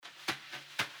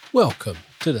Welcome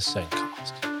to the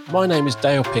Sendcast. My name is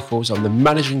Dale Pickles. I'm the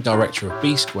Managing Director of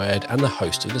B Squared and the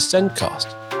host of the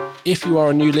Sendcast. If you are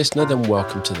a new listener, then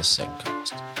welcome to the Sendcast.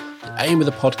 The aim of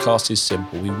the podcast is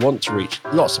simple. We want to reach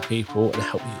lots of people and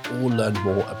help you all learn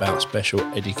more about special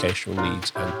educational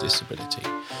needs and disability.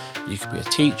 You could be a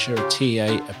teacher, a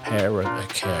TA, a parent, a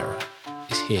carer.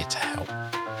 It's here to help.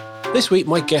 This week,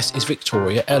 my guest is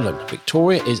Victoria Ellen.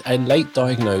 Victoria is a late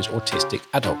diagnosed autistic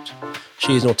adult.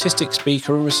 She is an autistic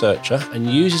speaker and researcher and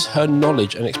uses her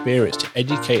knowledge and experience to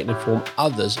educate and inform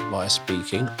others via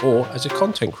speaking or as a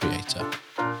content creator.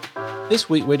 This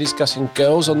week, we're discussing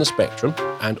girls on the spectrum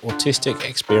and autistic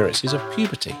experiences of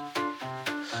puberty.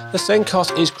 The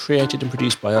Sendcast is created and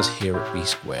produced by us here at B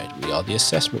Squared. We are the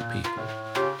assessment people.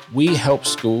 We help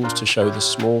schools to show the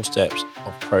small steps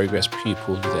of progress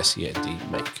pupils with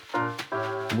SEND make.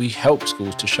 We help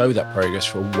schools to show that progress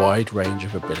for a wide range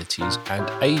of abilities and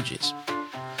ages.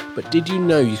 But did you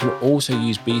know you can also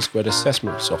use B Squared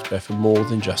assessment software for more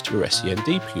than just your SEND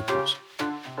pupils?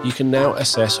 You can now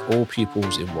assess all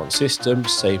pupils in one system,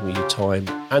 saving you time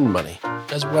and money,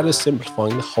 as well as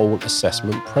simplifying the whole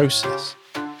assessment process.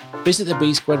 Visit the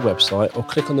B Squared website or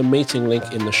click on the meeting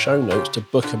link in the show notes to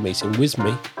book a meeting with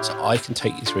me so I can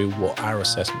take you through what our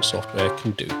assessment software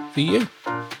can do for you.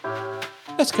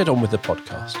 Let's get on with the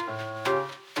podcast.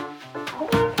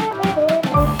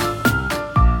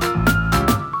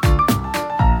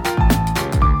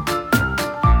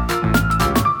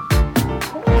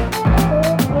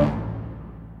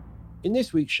 In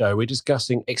this week's show, we're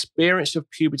discussing experience of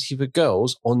puberty for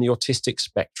girls on the autistic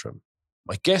spectrum.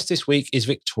 My guest this week is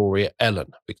Victoria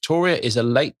Ellen. Victoria is a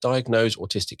late diagnosed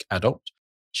autistic adult.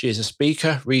 She is a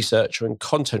speaker, researcher, and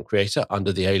content creator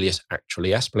under the alias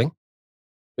Actually Aspling.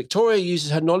 Victoria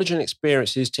uses her knowledge and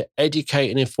experiences to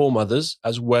educate and inform others,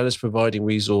 as well as providing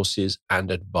resources and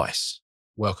advice.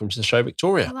 Welcome to the show,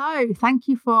 Victoria. Hello. Thank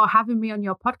you for having me on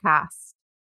your podcast.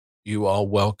 You are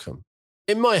welcome.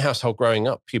 In my household growing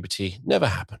up, puberty never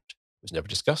happened. It was never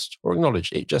discussed or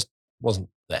acknowledged. It just wasn't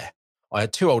there. I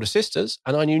had two older sisters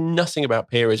and I knew nothing about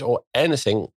periods or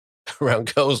anything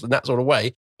around girls in that sort of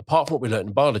way, apart from what we learned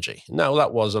in biology. Now,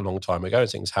 that was a long time ago.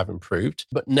 Things have improved.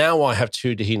 But now I have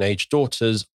two teenage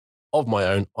daughters of my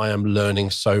own. I am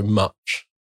learning so much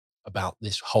about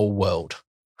this whole world.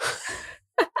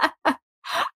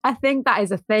 I think that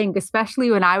is a thing,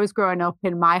 especially when I was growing up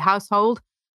in my household.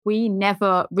 We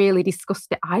never really discussed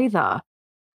it either.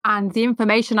 And the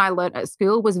information I learned at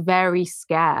school was very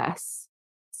scarce.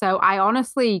 So I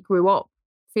honestly grew up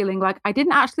feeling like I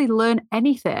didn't actually learn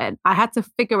anything. I had to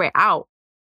figure it out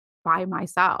by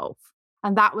myself.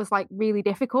 And that was like really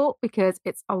difficult because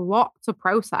it's a lot to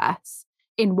process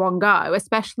in one go,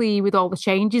 especially with all the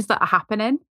changes that are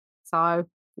happening. So,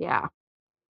 yeah.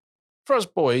 For us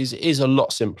boys, it is a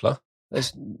lot simpler.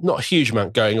 There's not a huge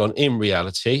amount going on in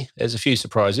reality. There's a few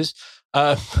surprises.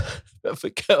 But for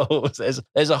girls,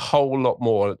 there's a whole lot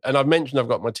more. And I've mentioned I've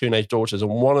got my teenage daughters,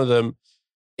 and one of them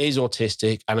is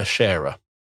autistic and a sharer.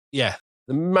 Yeah.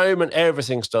 The moment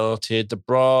everything started, the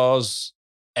bras,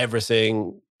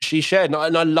 everything, she shared.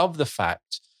 And I love the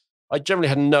fact I generally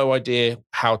had no idea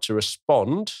how to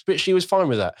respond, but she was fine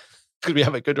with that because we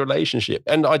have a good relationship.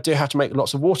 And I do have to make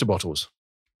lots of water bottles.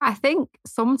 I think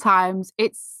sometimes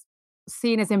it's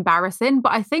seen as embarrassing,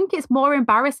 but I think it's more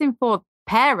embarrassing for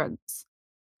parents.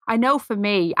 I know for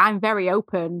me, I'm very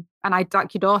open and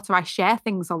like your daughter, I share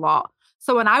things a lot.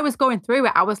 So when I was going through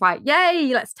it, I was like, yay,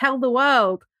 let's tell the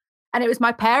world. And it was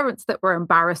my parents that were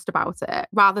embarrassed about it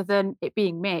rather than it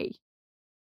being me.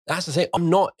 That's the thing.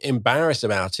 I'm not embarrassed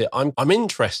about it. I'm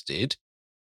interested,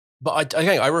 but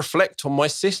I reflect on my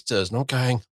sisters and I'm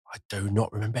going, I do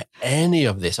not remember any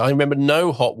of this. I remember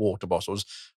no hot water bottles.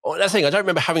 That's the thing. I don't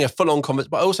remember having a full-on conversation,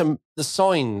 but also the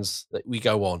signs that we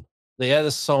go on. The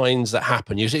other signs that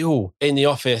happen. You see, in the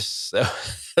office,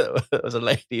 there was a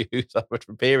lady who suffered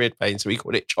from period pain, so we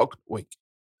called it chocolate week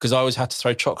because I always had to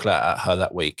throw chocolate at her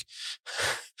that week.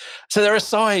 So there are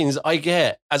signs I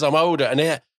get as I'm older, and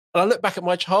I look back at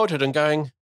my childhood and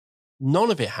going,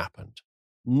 none of it happened.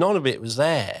 None of it was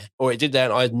there, or it did there,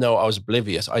 and I know I was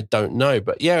oblivious. I don't know.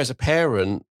 But yeah, as a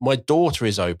parent, my daughter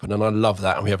is open and I love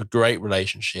that. And we have a great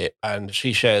relationship and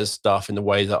she shares stuff in the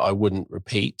way that I wouldn't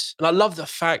repeat. And I love the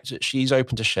fact that she's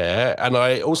open to share. And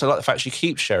I also like the fact she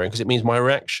keeps sharing because it means my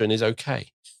reaction is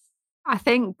okay. I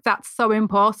think that's so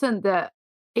important that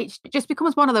it just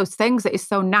becomes one of those things that is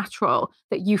so natural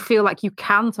that you feel like you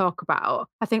can talk about.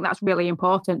 I think that's really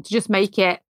important to just make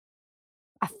it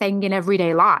a thing in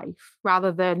everyday life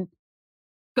rather than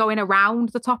going around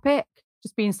the topic,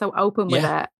 just being so open with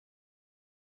it.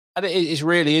 And it is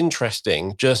really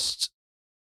interesting just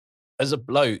as a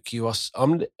bloke, that's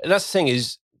the thing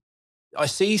is, I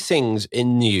see things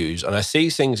in news and I see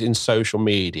things in social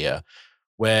media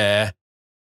where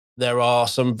there are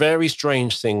some very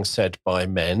strange things said by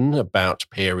men about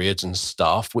periods and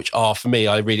stuff, which are, for me,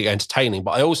 are really entertaining.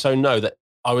 But I also know that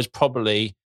I was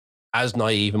probably as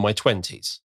naive in my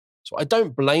 20s. So I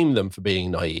don't blame them for being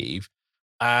naive.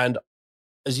 And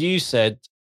as you said,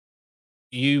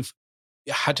 you've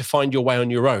had to find your way on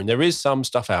your own. There is some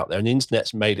stuff out there, and the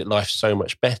internet's made it life so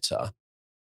much better.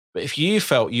 But if you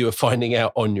felt you were finding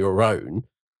out on your own,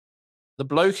 the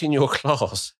bloke in your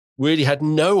class really had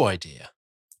no idea.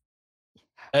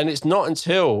 And it's not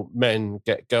until men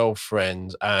get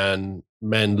girlfriends and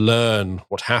men learn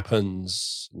what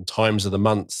happens in times of the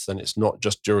month, and it's not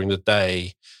just during the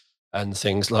day and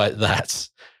things like that,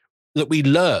 that we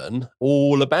learn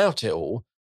all about it all.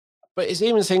 But it's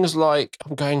even things like,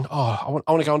 I'm going, I want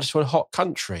to go into a hot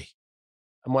country.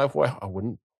 And my wife, I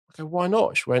wouldn't. I go, why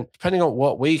not? She went, depending on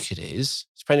what week it is,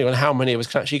 depending on how many of us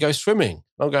can actually go swimming.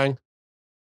 And I'm going,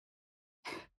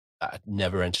 that had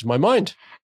never entered my mind.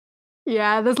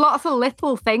 Yeah, there's lots of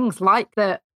little things like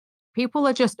that people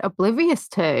are just oblivious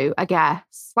to, I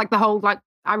guess. Like the whole, like,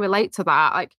 I relate to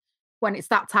that. Like when it's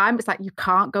that time, it's like you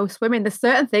can't go swimming. There's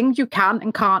certain things you can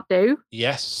and can't do.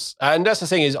 Yes. And that's the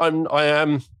thing is, I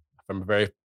am from a very,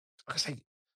 I say,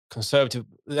 conservative,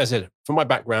 as I said, from my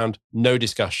background, no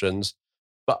discussions.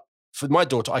 But for my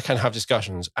daughter, I can have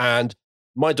discussions. And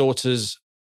my daughters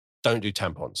don't do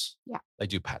tampons. Yeah. They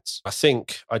do pads.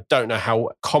 I don't know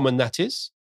how common that is.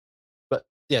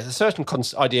 Yeah, there's certain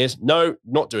ideas. No,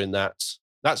 not doing that.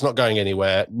 That's not going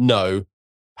anywhere. No,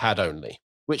 pad only,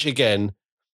 which again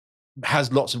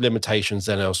has lots of limitations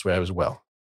than elsewhere as well.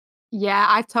 Yeah,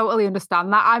 I totally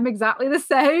understand that. I'm exactly the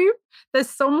same. There's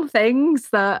some things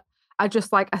that are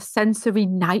just like a sensory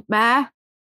nightmare.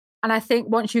 And I think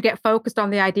once you get focused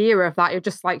on the idea of that, you're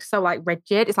just like so like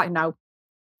rigid. It's like, no,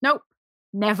 nope,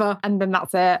 never. And then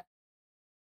that's it.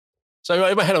 So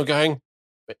in my head, I'm going,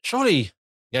 but surely,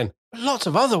 again, lots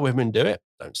of other women do it.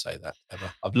 Don't say that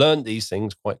ever. I've learned these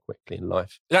things quite quickly in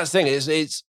life. That's the thing.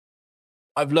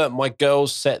 I've learned my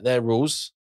girls set their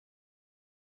rules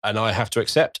and I have to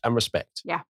accept and respect.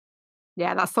 Yeah.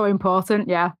 Yeah, that's so important.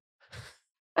 Yeah.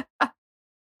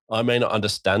 I may not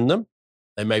understand them.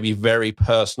 They may be very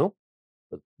personal,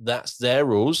 but that's their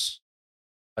rules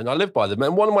and I live by them.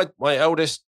 And one of my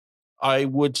eldest, I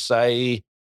would say,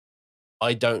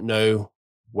 I don't know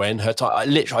when her time,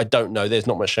 I don't know. There's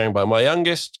not much sharing by my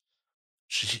youngest.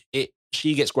 She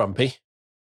gets grumpy.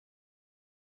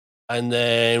 And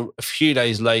then a few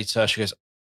days later, she goes,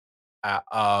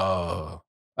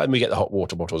 and we get the hot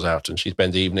water bottles out and she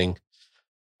spends the evening.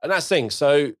 And that's the thing.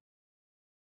 So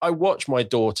I watch my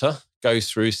daughter go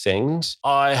through things.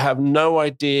 I have no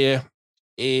idea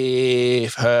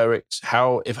if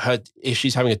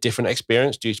she's having a different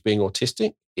experience due to being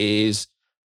autistic. It's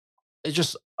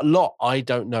just a lot I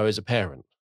don't know as a parent.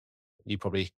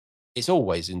 It's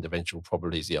always intervention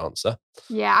probably is the answer.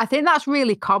 Yeah, I think that's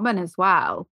really common as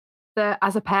well. That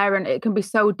as a parent, it can be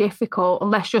so difficult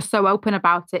unless you're so open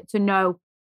about it to know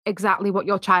exactly what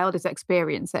your child is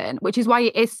experiencing, which is why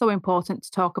it is so important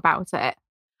to talk about it.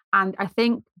 And I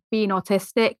think being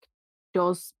autistic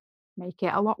does make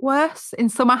it a lot worse in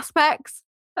some aspects.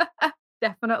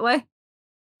 Definitely.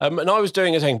 And I was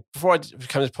doing a thing before I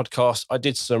became this podcast. I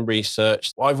did some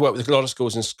research. I've worked with a lot of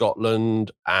schools in Scotland,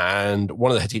 and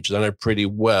one of the head teachers I know pretty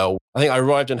well. I think I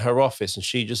arrived in her office, and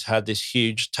she just had this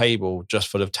huge table just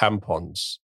full of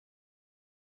tampons.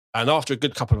 And after a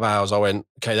good couple of hours, I went,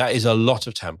 "Okay, that is a lot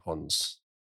of tampons.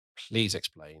 Please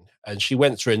explain." And she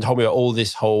went through and told me about all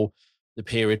this the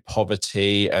period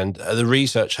poverty and the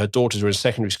research her daughters were in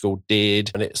secondary school did.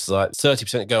 And it's like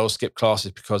 30% of girls skip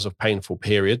classes because of painful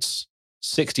periods.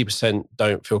 60%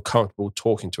 don't feel comfortable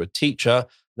talking to a teacher.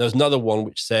 There's another one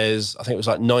which says, I think it was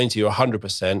like 90 or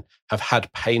 100% have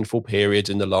had painful periods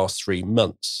in the last 3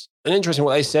 months. And interesting,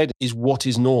 what they said is, what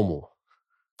is normal?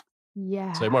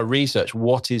 Yeah. So my research,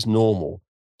 what is normal?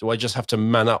 Do I just have to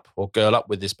man up or girl up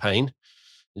with this pain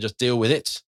and just deal with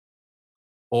it?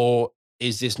 Or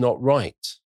is this not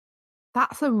right?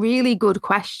 That's a really good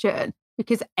question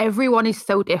because everyone is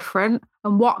so different.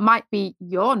 And what might be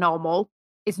your normal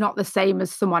is not the same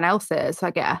as someone else's,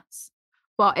 I guess.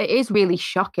 But it is really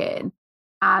shocking.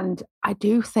 And I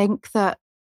do think that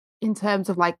in terms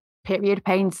of like period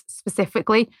pains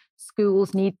specifically,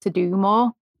 schools need to do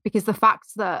more because the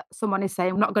fact that someone is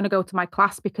saying, I'm not going to go to my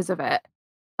class because of it,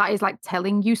 that is like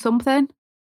telling you something.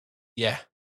 Yeah.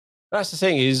 That's the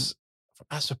thing is,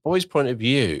 as a boy's point of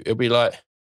view, it'll be like,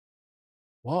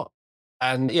 what?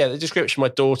 And yeah, the description my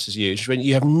daughters use, when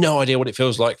you have no idea what it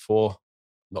feels like for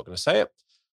not going to say it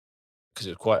because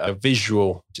it's quite a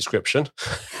visual description.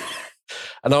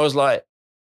 And I was like,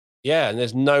 yeah, and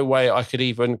there's no way I could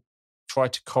even try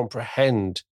to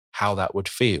comprehend how that would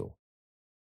feel.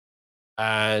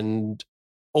 And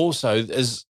also,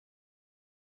 as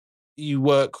you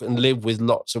work and live with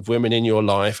lots of women in your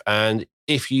life, and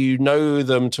if you know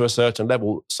them to a certain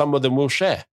level, some of them will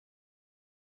share.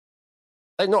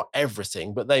 They're not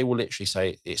everything, but they will literally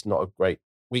say, it's not a great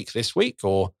week this week,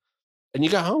 and you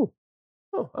go,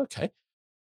 oh, okay.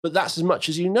 But that's as much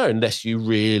as you know, unless you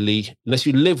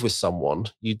live with someone,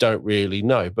 you don't really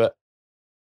know. But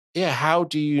yeah, how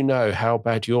do you know how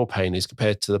bad your pain is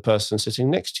compared to the person sitting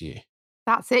next to you?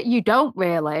 That's it. You don't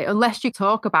really, unless you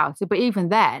talk about it. But even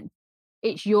then,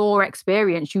 it's your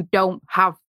experience. You don't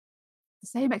have the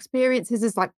same experiences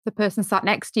as like the person sat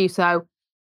next to you. So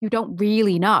you don't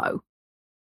really know.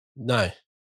 No.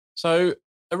 So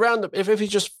if you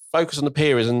just focus on the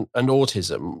periods and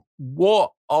autism,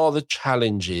 what are the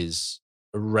challenges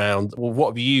around, well, what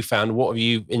have you found? What have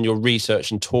you, in your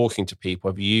research and talking to people,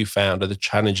 have you found are the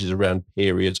challenges around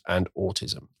periods and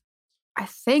autism? I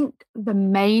think the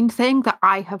main thing that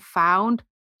I have found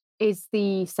is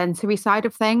the sensory side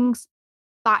of things.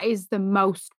 That is the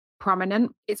most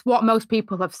prominent. It's what most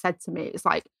people have said to me. It's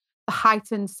like the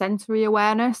heightened sensory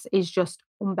awareness is just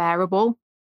unbearable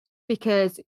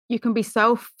because you can be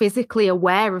so physically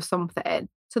aware of something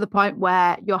to the point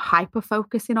where you're hyper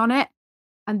focusing on it.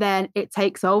 And then it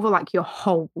takes over like your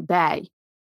whole day.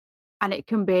 And it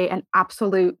can be an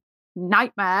absolute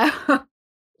nightmare.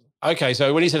 Okay,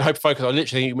 so when you said hyper-focus, I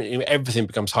literally mean everything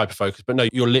becomes hyper-focused, but no,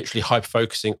 you're literally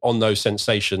hyper-focusing on those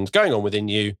sensations going on within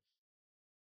you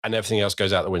and everything else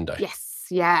goes out the window. Yes,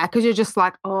 yeah, because you're just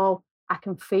like, oh, I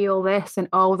can feel this and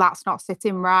oh, that's not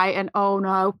sitting right and oh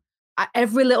no,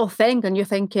 every little thing. And you're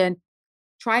thinking,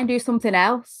 try and do something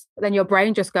else. But then your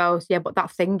brain just goes, yeah, but that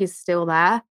thing is still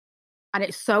there. And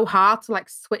it's so hard to like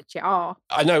switch it off.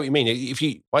 I know what you mean. If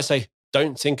I say,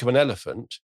 don't think of an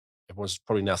elephant, everyone's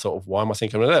probably now thought of, why am I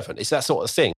thinking of an elephant? It's that sort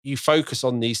of thing. You focus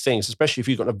on these things, especially if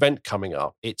you've got an event coming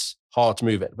up, it's hard to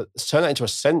move it. But turn that into a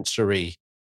sensory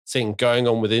thing going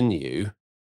on within you.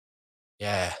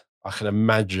 Yeah, I can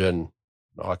imagine.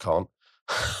 No, I can't.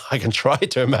 I can try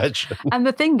to imagine. And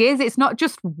the thing is, it's not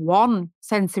just one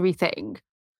sensory thing.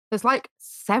 There's like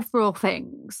several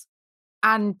things.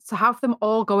 And to have them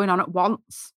all going on at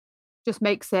once just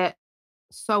makes it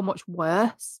so much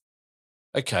worse.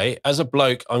 Okay, as a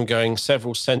bloke, I'm going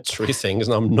several sensory things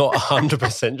and I'm not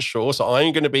 100% sure. So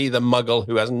I'm going to be the muggle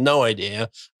who has no idea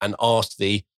and ask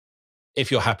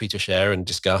if you're happy to share and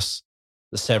discuss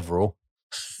the several.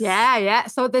 Yeah.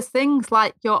 So there's things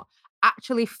like you're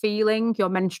actually feeling your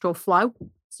menstrual flow.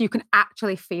 So you can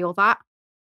actually feel that.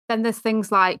 Then there's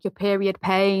things like your period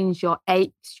pains, your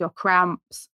aches, your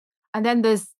cramps. And then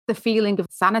there's the feeling of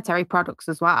sanitary products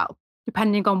as well,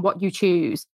 depending on what you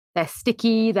choose. They're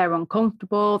sticky, they're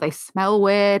uncomfortable, they smell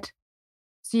weird.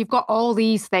 So you've got all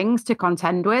these things to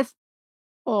contend with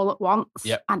all at once.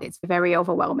 Yep. And it's very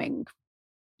overwhelming.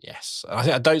 Yes.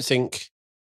 I don't think,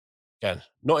 again,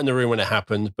 not in the room when it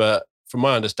happened, but from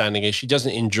my understanding is she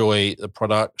doesn't enjoy the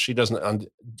product. She doesn't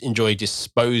enjoy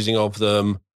disposing of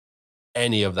them,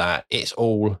 any of that. It's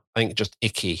all, I think, just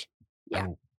icky. Yeah.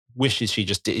 And wishes it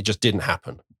just didn't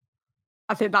happen.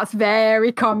 I think that's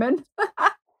very common.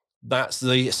 That's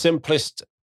the simplest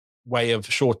way of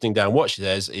shortening down what she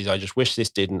says is, I just wish this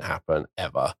didn't happen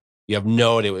ever. You have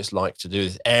no idea what it's like to do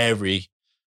this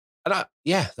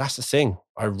that's the thing.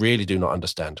 I really do not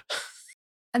understand.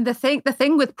 And the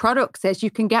thing with products is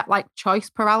you can get like choice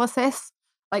paralysis.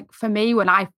 Like for me, when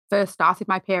I first started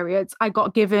my periods, I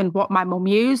got given what my mum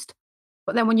used.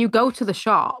 But then when you go to the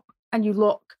shop and you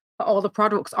look at all the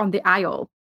products on the aisle,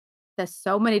 there's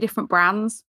so many different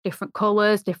brands, different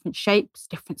colors, different shapes,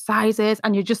 different sizes.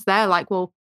 And you're just there like,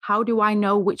 well, how do I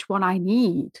know which one I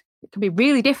need? It can be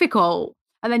really difficult.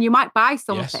 And then you might buy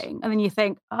something and then you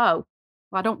think, oh,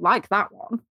 well, I don't like that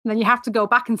one. And then you have to go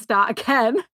back and start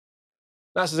again.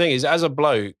 That's the thing is, as a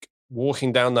bloke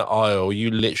walking down that aisle, you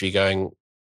literally going,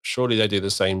 surely they do the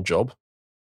same job.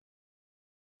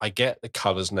 I get the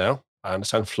colors now. I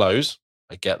understand flows.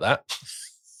 I get that.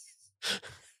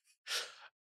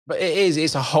 But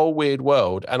it's a whole weird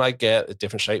world. And I get the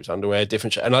different shapes, underwear,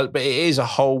 but it is a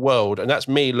whole world. And that's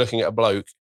me looking at a bloke.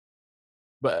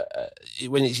 But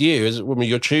when it's you as a woman,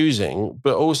 you're choosing,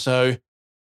 but also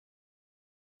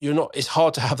it's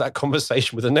hard to have that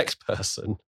conversation with the next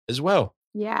person as well.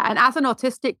 Yeah. And as an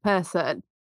autistic person,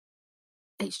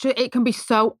 it can be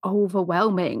so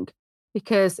overwhelming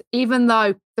because even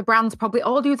though the brands probably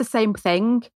all do the same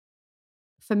thing,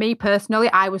 for me personally,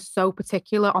 I was so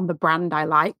particular on the brand I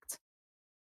liked.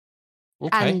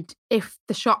 Okay. And if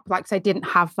the shop, like say, didn't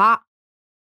have that,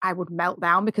 I would melt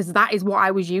down because that is what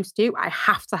I was used to. I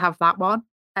have to have that one.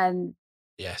 And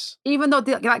Yes. even though,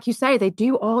 like you say, they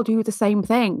do all do the same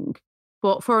thing.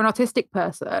 But for an autistic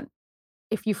person,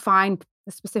 if you find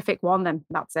the specific one, then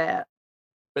that's it.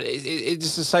 But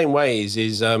it's the same way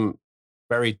is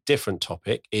very different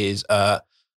topic is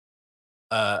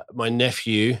my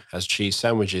nephew has cheese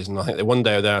sandwiches, and I think that one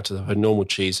day they're out of her normal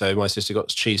cheese, so my sister got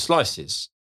cheese slices.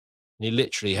 And he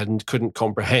literally couldn't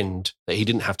comprehend that he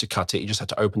didn't have to cut it; he just had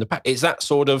to open the pack. It's that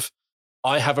sort of,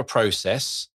 I have a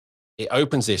process. It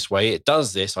opens this way. It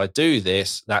does this. I do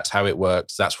this. That's how it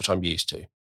works. That's what I'm used to.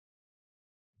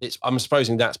 I'm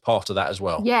supposing that's part of that as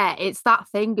well. Yeah, it's that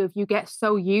thing of you get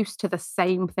so used to the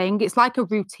same thing. It's like a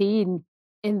routine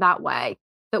in that way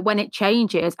that when it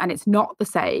changes and it's not the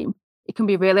same, it can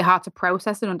be really hard to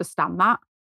process and understand that.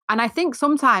 And I think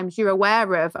sometimes you're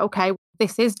aware of, okay,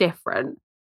 this is different,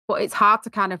 but it's hard to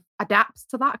kind of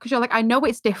adapt to that because you're like, I know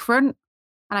it's different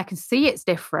and I can see it's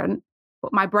different,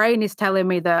 but my brain is telling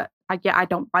me that, I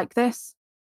don't like this.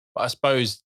 But I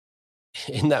suppose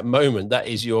in that moment, that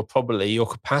is probably your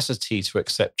capacity to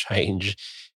accept change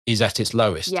is at its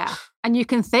lowest. Yeah. And you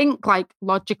can think like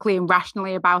logically and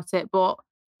rationally about it, but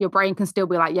your brain can still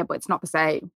be like, yeah, but it's not the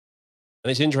same.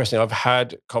 And it's interesting. I've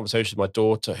had conversations with my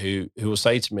daughter who will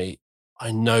say to me,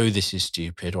 I know this is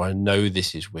stupid or I know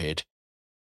this is weird,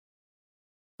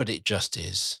 but it just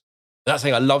is. That's the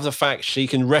thing. I love the fact she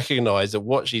can recognize that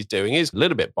what she's doing is a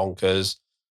little bit bonkers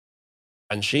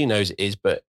and she knows it is,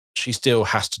 but she still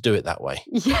has to do it that way.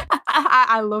 Yeah,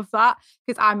 I love that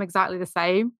because I'm exactly the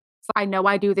same. So I know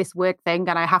I do this weird thing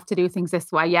and I have to do things this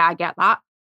way. Yeah, I get that.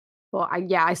 But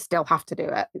I still have to do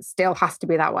it. It still has to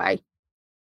be that way.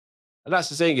 And that's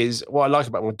the thing is, what I like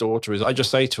about my daughter is I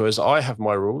just say to her, I have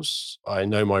my rules. I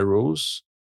know my rules.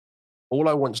 All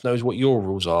I want to know is what your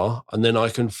rules are. And then I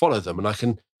can follow them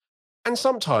and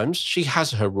sometimes she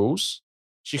has her rules.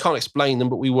 She can't explain them,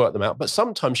 but we work them out. But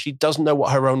sometimes she doesn't know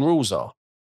what her own rules are,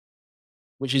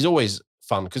 which is always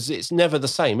fun because it's never the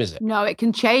same, is it? No, it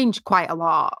can change quite a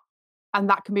lot. And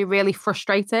that can be really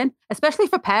frustrating, especially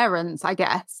for parents, I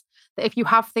guess. That if you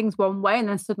have things one way and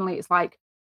then suddenly it's like,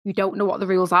 you don't know what the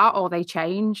rules are or they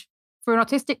change. For an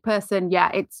autistic person,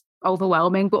 yeah, it's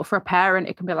overwhelming. But for a parent,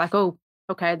 it can be like, oh,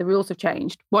 okay, the rules have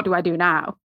changed. What do I do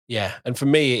now? Yeah. And for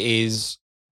me,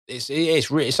 it's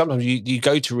really, sometimes you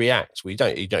go to react. You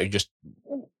just,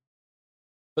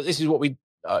 but this is what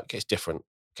okay, it's different.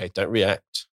 Okay, don't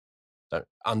react, don't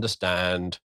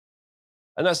understand.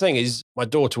 And that's the thing is, my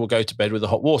daughter will go to bed with a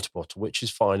hot water bottle, which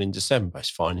is fine in December. It's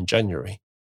fine in January,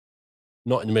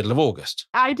 not in the middle of August.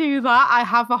 I do that. I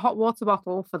have a hot water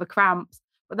bottle for the cramps,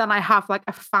 but then I have like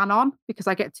a fan on because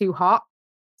I get too hot.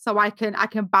 So I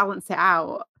can balance it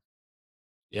out.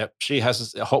 Yep, she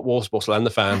has a hot water bottle and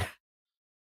the fan.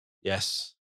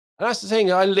 Yes. And that's the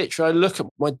thing. I look at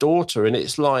my daughter and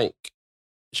it's like,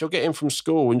 she'll get in from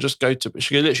school and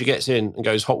she literally gets in and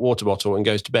goes hot water bottle and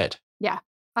goes to bed. Yeah,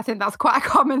 I think that's quite a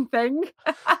common thing.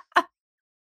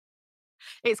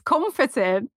 It's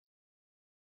comforting.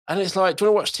 And it's like, do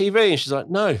you want to watch TV? And she's like,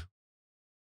 no.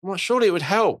 I'm like, surely it would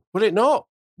help. Would it not?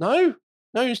 No,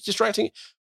 it's distracting.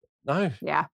 No.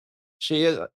 Yeah. She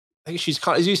is, I think she's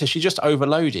kind of, as you said, she's just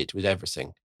overloaded with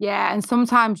everything. Yeah. And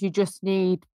sometimes you just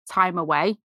need time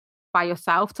away by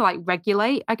yourself to like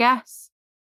regulate, I guess.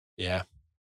 Yeah.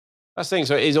 That's the thing.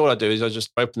 So it is, all I do is I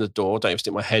just open the door, don't even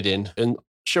stick my head in, and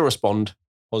she'll respond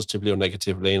positively or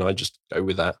negatively. And I just go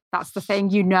with that. That's the thing,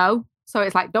 So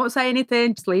it's like, don't say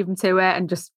anything, just leave them to it and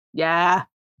just, yeah.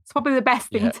 It's probably the best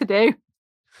thing to do.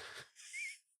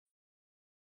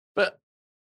 But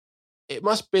it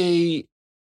must be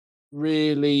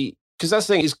really, because that's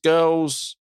the thing is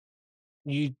girls,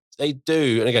 they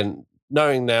do, and again,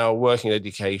 knowing now working in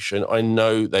education, I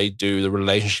know they do the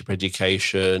relationship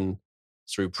education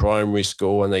through primary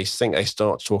school, and they think they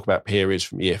start to talk about periods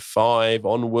from year 5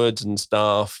 onwards and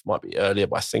stuff. Might be earlier,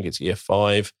 but I think it's year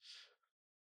 5.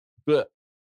 But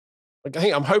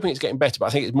I'm hoping it's getting better, but I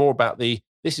think it's more about this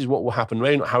is what will happen,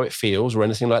 maybe not how it feels or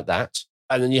anything like that.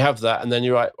 And then you have that, and then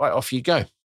you're right, off you go.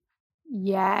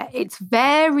 Yeah, it's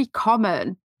very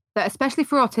common that, especially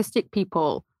for autistic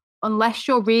people, unless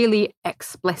you're really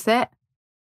explicit,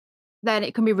 then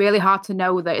it can be really hard to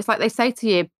know that. It's like they say to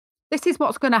you, this is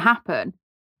what's going to happen.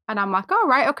 And I'm like, oh,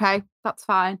 right, okay, that's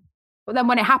fine. But then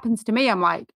when it happens to me, I'm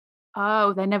like,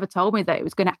 oh, they never told me that it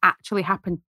was going to actually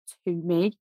happen to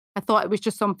me. I thought it was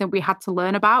just something we had to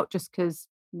learn about just because,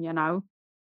 Yeah.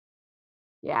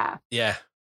 Yeah.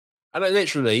 And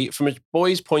literally, from a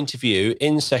boy's point of view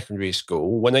in secondary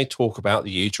school, when they talk about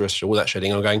the uterus or all that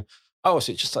shedding, I'm going, oh,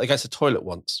 so it's just like they go to the toilet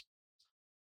once.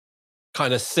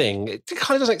 kind of thing. It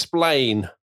kind of doesn't explain,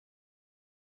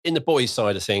 in the boys'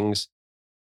 side of things,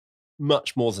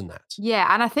 much more than that. Yeah,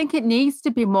 and I think it needs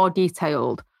to be more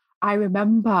detailed. I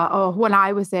remember, when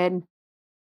I was in,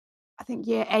 I think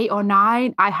year 8 or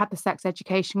 9, I had the sex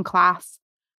education class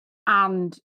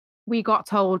and we got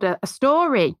told a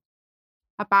story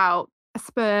about a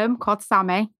sperm called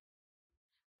Sammy.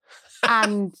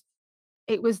 And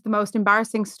it was the most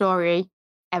embarrassing story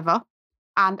ever.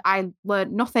 And I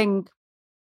learned nothing.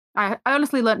 I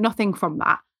honestly learned nothing from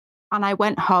that. And I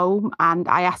went home and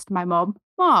I asked my mum,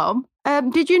 Mom,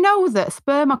 did you know that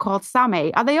sperm are called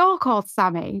Sammy? Are they all called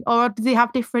Sammy? Or do they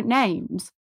have different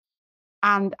names?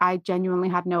 And I genuinely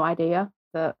had no idea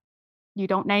that you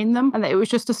don't name them and that it was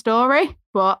just a story.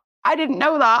 But I didn't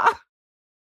know that.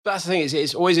 That's the thing,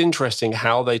 it's always interesting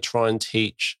how they try and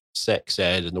teach sex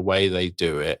ed and the way they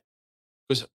do it.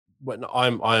 Because when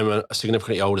I'm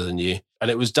significantly older than you, and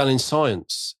it was done in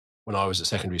science when I was at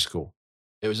secondary school.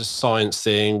 It was a science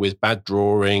thing with bad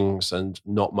drawings and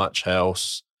not much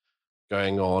else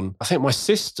going on. I think my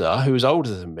sister, who was older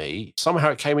than me,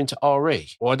 somehow it came into RE.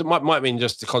 Well, it might mean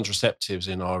just the contraceptives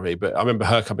in RE, but I remember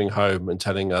her coming home and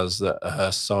telling us that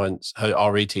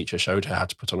her RE teacher showed her how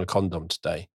to put on a condom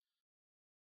today.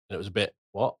 And it was a bit,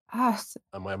 what?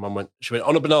 And my mum she went,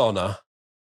 on a banana.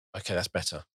 Okay, that's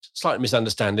better. Slight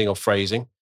misunderstanding of phrasing.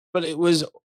 But it was,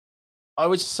 I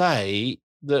would say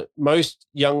that most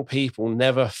young people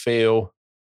never feel,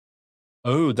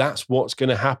 oh, that's what's going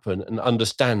to happen, and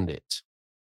understand it.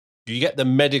 You get the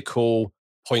medical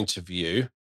point of view,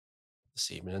 the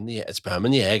semen and the sperm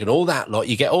and the egg and all that lot.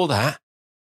 You get all that,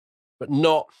 but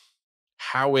not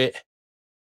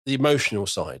the emotional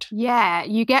side. Yeah,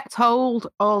 you get told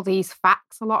all these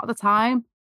facts a lot of the time,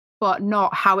 but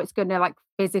not how it's going to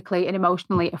physically and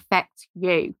emotionally affect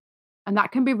you. And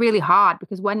that can be really hard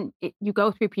because when you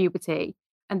go through puberty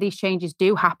and these changes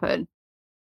do happen,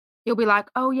 you'll be like,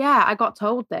 oh yeah, I got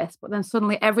told this, but then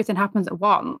suddenly everything happens at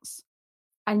once.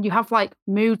 And you have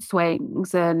mood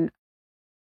swings and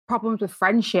problems with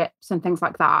friendships and things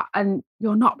like that. And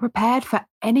you're not prepared for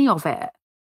any of it.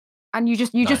 And you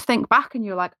just think back and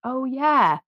you're like, oh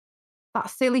yeah, that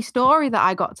silly story that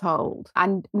I got told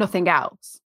and nothing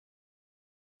else.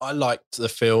 I liked the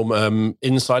film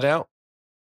Inside Out,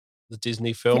 the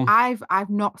Disney film. See, I've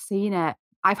not seen it.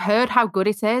 I've heard how good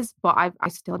it is, but I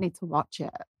still need to watch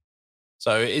it.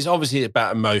 So it's obviously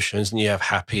about emotions, and you have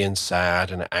happy and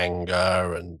sad and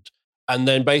anger, and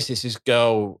then basically this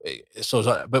girl,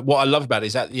 but what I love about it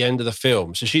is at the end of the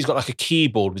film, so she's got a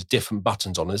keyboard with different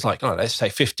buttons on. It's let's say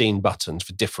 15 buttons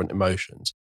for different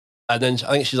emotions. And then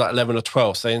I think she's 11 or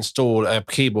 12, so they install a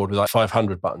keyboard with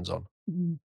 500 buttons on.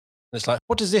 Mm-hmm. And it's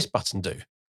what does this button do? And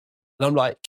I'm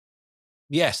like,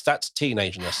 yes, that's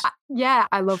teenagerness. Yeah,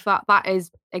 I love that. That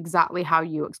is exactly how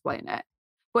you explain it.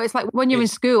 But it's when you're in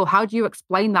school, how do you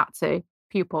explain that to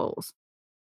pupils?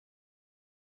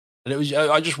 And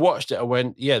I just watched it. I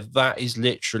went, yeah, that is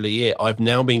literally it. I've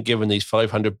now been given these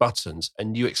 500 buttons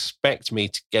and you expect me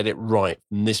to get it right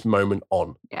from this moment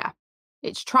on. Yeah.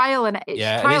 It's trial and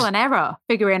error,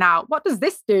 figuring out what does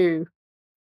this do?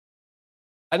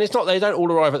 And it's not, they don't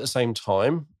all arrive at the same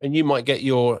time. And you might get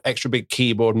your extra big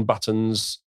keyboard and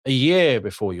buttons a year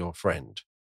before your friend.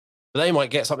 But they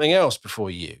might get something else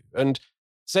before you. And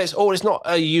so it's not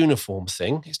a uniform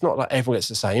thing. It's not like everyone gets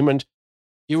the same. And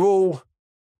you're all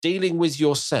dealing with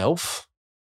yourself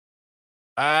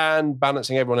and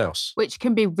balancing everyone else. Which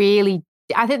can be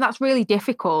I think that's really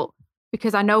difficult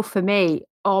because I know for me,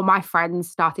 all my friends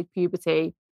started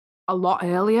puberty a lot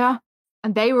earlier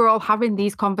and they were all having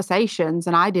these conversations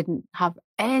and I didn't have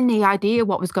any idea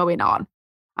what was going on.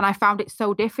 And I found it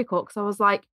so difficult because I was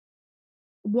like,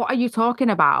 what are you talking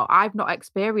about? I've not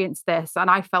experienced this. And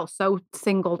I felt so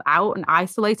singled out and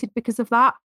isolated because of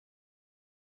that.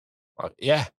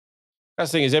 Yeah.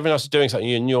 That's the thing is everyone else is doing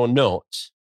something and you're not.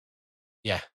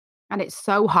 Yeah. And it's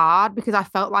so hard because I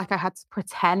felt like I had to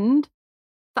pretend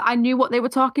that I knew what they were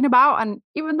talking about. And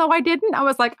even though I didn't, I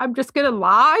was like, I'm just going to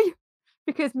lie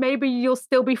because maybe you'll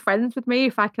still be friends with me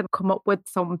if I can come up with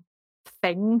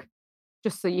something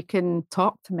just so you can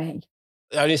talk to me.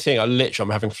 The only thing I'm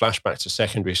having flashbacks to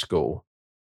secondary school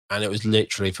and it was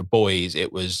literally for boys,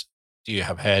 it was, do you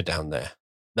have hair down there?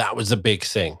 That was the big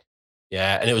thing.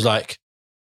 Yeah. And it was yeah.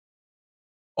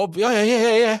 What do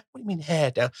you mean hair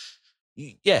down?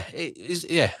 Yeah, it is.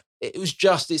 Yeah, it was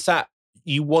it's that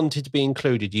you wanted to be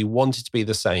included, you wanted to be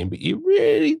the same, but you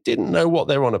really didn't know what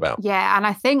they're on about. Yeah, and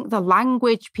I think the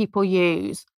language people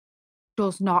use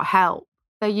does not help.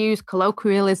 They use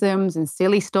colloquialisms and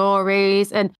silly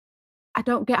stories, and I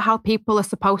don't get how people are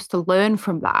supposed to learn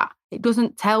from that. It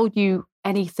doesn't tell you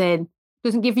anything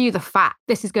Doesn't give you the fact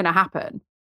this is going to happen.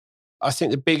 I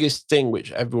think the biggest thing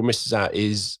which everyone misses out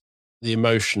is the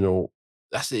emotional.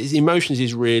 Emotions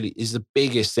is the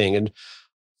biggest thing. And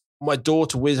my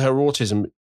daughter, with her autism,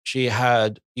 she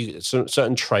had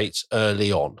certain traits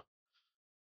early on,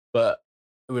 but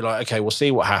we were like, okay, we'll see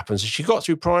what happens. She got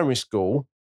through primary school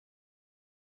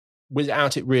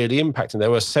without it really impacting.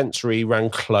 There were sensory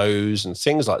around clothes and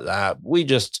things like that.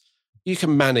 You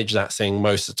can manage that thing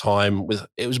most of the time.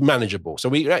 It was manageable.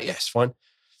 So yes, fine.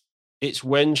 It's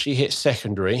when she hit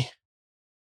secondary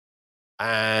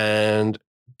and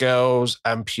girls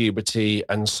and puberty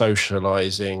and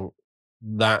socializing,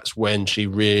 that's when she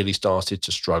really started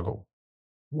to struggle.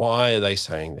 Why are they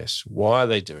saying this? Why are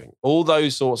they doing all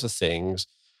those sorts of things,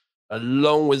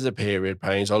 along with the period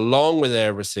pains, along with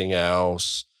everything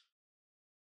else?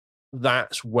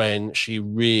 That's when she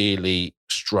really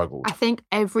struggled. I think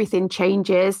everything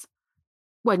changes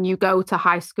when you go to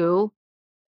high school.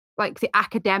 Like the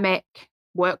academic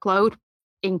workload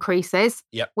increases,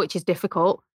 which is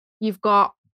difficult. You've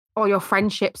got all your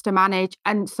friendships to manage,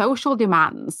 and social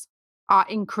demands are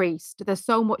increased. There's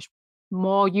so much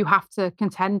more you have to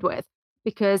contend with,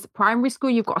 because primary school,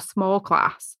 you've got a small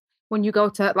class. When you go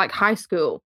to like high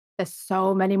school, there's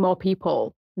so many more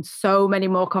people and so many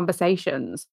more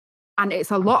conversations, and it's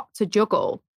a lot to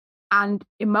juggle. And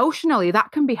emotionally,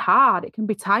 that can be hard. It can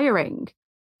be tiring.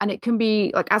 And it can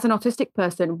be, like, as an autistic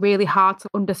person, really hard to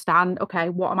understand, okay,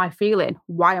 what am I feeling?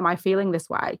 Why am I feeling this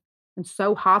way? And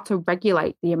so hard to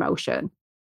regulate the emotion.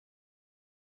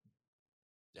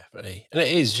 Definitely. And it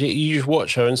is. You just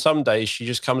watch her, and some days she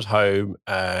just comes home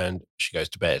and she goes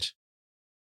to bed.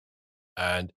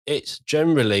 And it's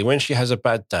generally, when she has a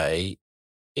bad day,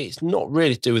 it's not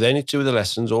really to do with the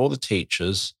lessons or the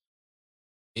teachers.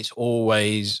 It's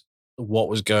always what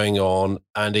was going on,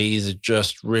 and either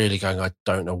just really going, I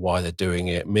don't know why they're doing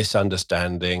it,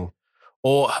 misunderstanding,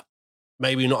 or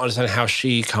maybe not understanding how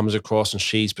she comes across and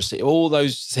she's perceived, all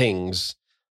those things.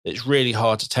 It's really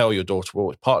hard to tell your daughter, well,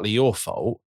 it's partly your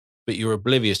fault, but you're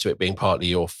oblivious to it being partly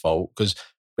your fault, but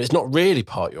it's not really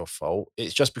part your fault.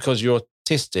 It's just because you're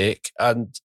autistic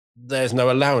and there's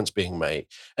no allowance being made.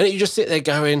 And you just sit there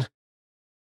going,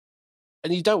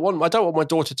 and I don't want my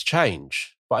daughter to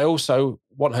change, but I also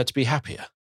want her to be happier,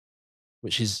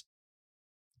 which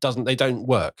they don't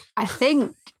work. I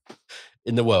think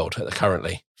in the world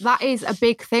currently. That is a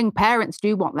big thing. Parents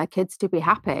do want their kids to be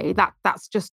happy. That's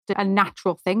just a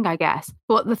natural thing, I guess.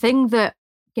 But the thing that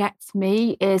gets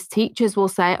me is teachers will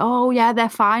say, oh yeah, they're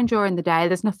fine during the day.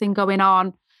 There's nothing going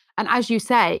on. And as you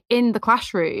say, in the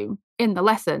classroom, in the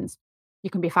lessons, you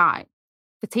can be fine.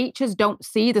 The teachers don't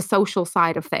see the social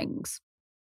side of things.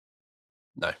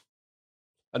 No.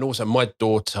 And also my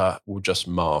daughter will just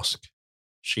mask.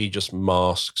 She just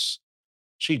masks.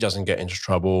 She doesn't get into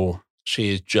trouble.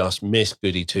 She is just Miss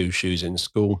Goody Two-Shoes in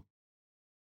school.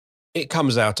 It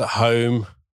comes out at home,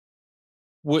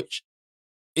 which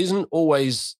isn't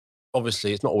always,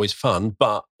 obviously, it's not always fun,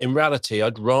 but in reality,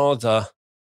 I'd rather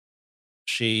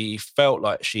she felt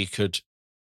like she could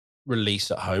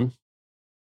release at home.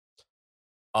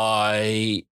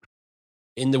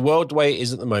 In the world the way it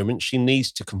is at the moment, she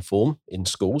needs to conform in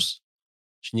schools.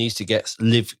 She needs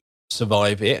to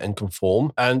survive it and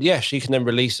conform. And yeah, she can then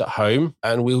release at home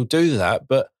and we'll do that.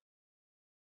 But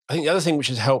I think the other thing which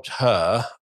has helped her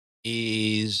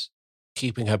is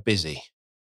keeping her busy.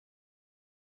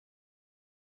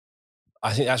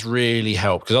 I think that's really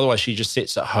helped, because otherwise she just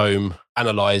sits at home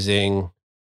analysing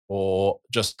or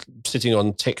just sitting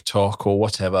on TikTok or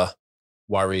whatever,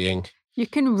 worrying. You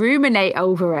can ruminate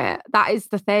over it. That is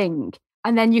the thing.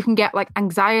 And then you can get like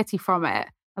anxiety from it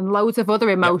and loads of other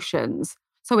emotions. Yep.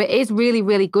 So it is really,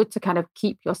 really good to kind of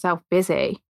keep yourself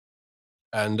busy.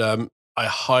 And I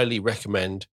highly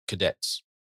recommend cadets.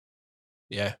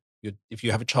 Yeah. If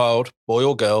you have a child, boy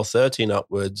or girl, 13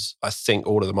 upwards, I think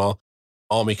all of them are.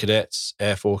 Army cadets,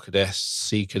 Air Force cadets,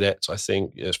 Sea cadets, I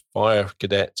think, yes, fire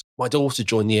cadets. My daughter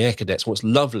joined the Air Cadets. What's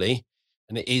lovely,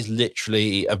 and it is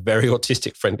literally a very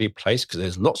autistic friendly place because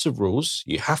there's lots of rules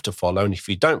you have to follow. And if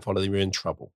you don't follow them, you're in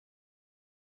trouble.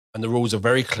 And the rules are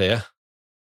very clear.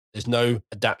 There's no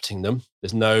adapting them.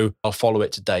 There's no, I'll follow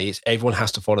it today. It's everyone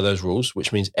has to follow those rules,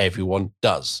 which means everyone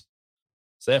does.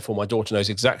 So therefore, my daughter knows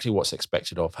exactly what's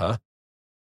expected of her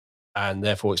and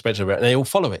therefore expected of her, and they all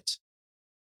follow it,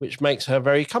 which makes her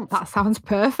very comfortable. That sounds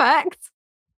perfect.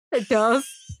 It does.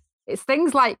 It's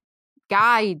things like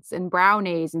guides and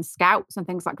brownies and scouts and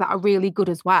things like that are really good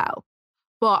as well.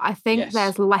 But I think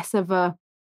there's less of a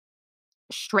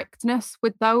strictness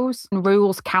with those, and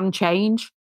rules can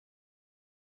change.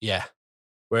 Yeah.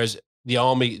 Whereas the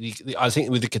Army, I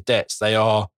think with the cadets, they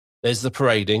are There's the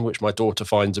parading, which my daughter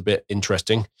finds a bit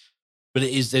interesting. But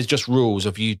there's just rules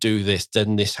of you do this,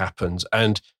 then this happens.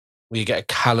 And we get a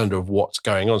calendar of what's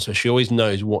going on. So she always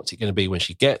knows what's it going to be when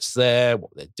she gets there,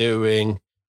 what they're doing.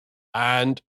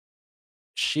 And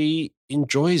she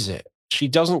enjoys it. She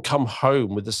doesn't come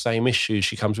home with the same issues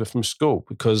she comes with from school,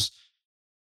 because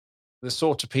the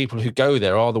sort of people who go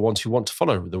there are the ones who want to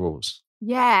follow the rules.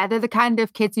 Yeah, they're the kind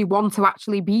of kids who want to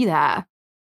actually be there.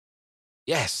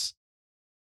 Yes.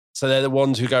 So they're the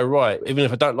ones who go, right, even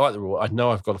if I don't like the rule, I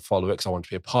know I've got to follow it because I want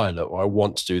to be a pilot, or I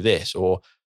want to do this, or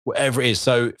whatever it is.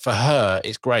 So for her,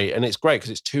 it's great. And it's great because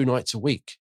it's 2 nights a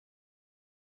week.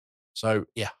 So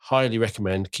yeah, highly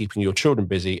recommend keeping your children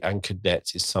busy, and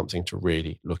cadets is something to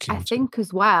really look into. I think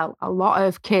as well, a lot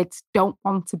of kids don't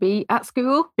want to be at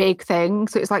school, big thing.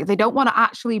 So it's like they don't want to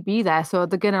actually be there. So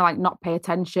they're going to like not pay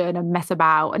attention and mess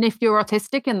about. And if you're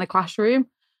autistic in the classroom,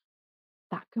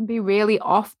 that can be really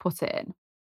off-putting.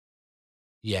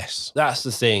 Yes, that's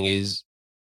the thing is,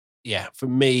 yeah, for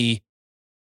me,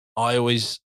 I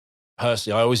always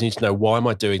need to know, why am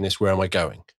I doing this? Where am I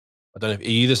going? I don't know. Are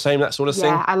you the same, that sort of thing?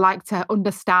 Yeah, I like to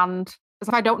understand.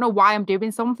 If I don't know why I'm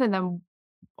doing something, then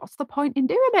what's the point in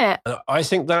doing it? I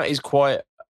think that is quite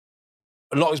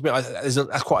a lot of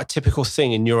that's quite a typical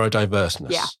thing in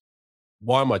neurodiverseness. Yeah.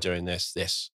 Why am I doing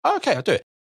this? Oh, okay, I'll do it.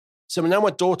 So now my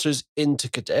daughter's into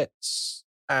cadets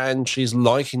and she's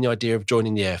liking the idea of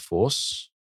joining the Air Force.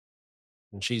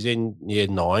 And she's in year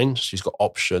 9. She's got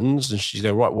options and she's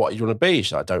going, right, what do you want to be?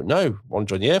 She's like, I don't know. I want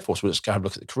to join the Air Force. Well, let's go have a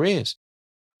look at the careers.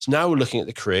 So now we're looking at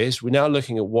the careers. We're now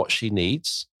looking at what she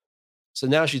needs. So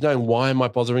now she's knowing, why am I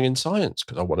bothering in science?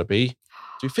 Because I want to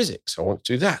do physics. I want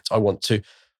to do that.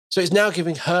 So it's now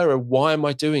giving her why am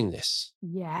I doing this?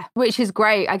 Yeah, which is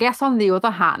great. I guess on the other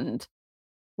hand,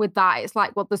 with that, it's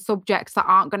like, well, the subjects that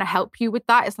aren't going to help you with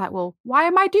that, it's like, well, why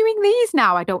am I doing these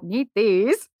now? I don't need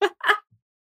these.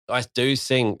 I do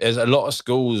think there's a lot of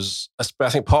schools, I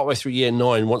think partway through year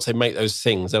 9, once they make those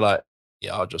things, they're like,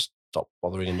 yeah, I'll just stop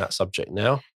bothering in that subject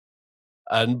now.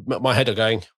 And my head are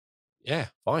going, yeah,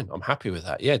 fine. I'm happy with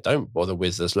that. Yeah, don't bother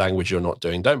with this language you're not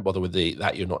doing. Don't bother with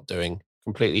that you're not doing.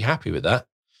 Completely happy with that.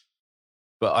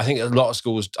 But I think a lot of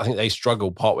schools, I think they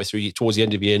struggle partway through towards the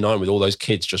end of year 9 with all those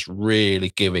kids just really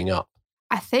giving up.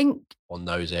 I think on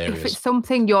those areas. If it's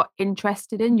something you're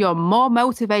interested in, you're more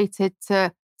motivated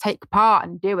to take part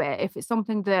and do it. If it's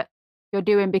something that you're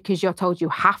doing because you're told you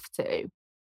have to,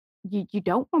 you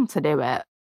don't want to do it.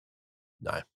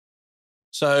 No.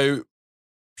 So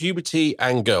puberty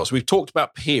and girls. We've talked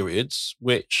about periods,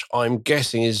 which I'm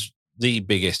guessing is the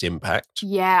biggest impact.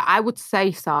 Yeah, I would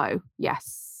say so.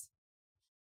 Yes.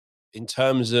 In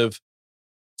terms of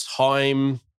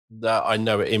time that I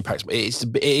know it impacts me,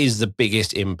 it is the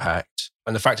biggest impact.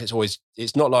 And the fact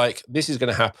it's not like this is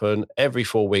going to happen every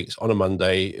 4 weeks on a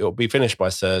Monday. It'll be finished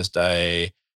by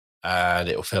Thursday and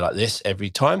it'll feel like this every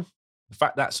time. The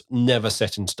fact that's never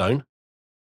set in stone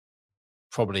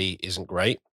probably isn't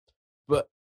great. But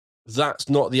that's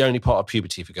not the only part of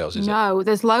puberty for girls, is it? No,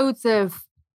 there's loads of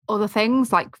other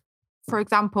things, like, for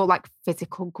example, like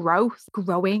physical growth,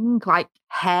 growing, like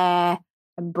hair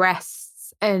and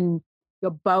breasts and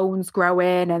your bones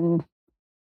growing, and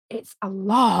it's a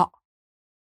lot.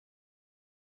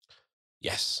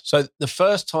 Yes. So the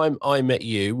first time I met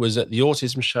you was at the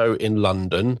Autism show in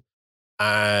London,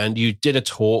 and you did a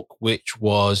talk which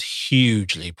was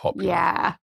hugely popular.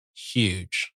 Yeah.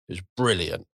 Huge. It was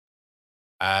brilliant.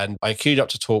 And I queued up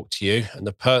to talk to you,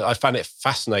 and I found it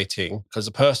fascinating because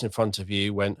the person in front of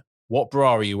you went, "What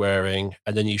bra are you wearing?"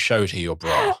 And then you showed her your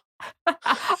bra.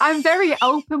 I'm very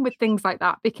open with things like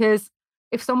that because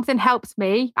if something helps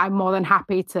me, I'm more than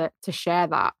happy to share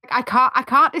that. I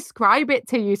can't describe it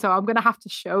to you, so I'm going to have to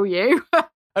show you.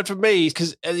 And for me,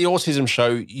 because at the Autism show,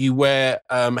 you wear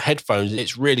headphones.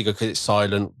 It's really good because it's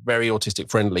silent, very autistic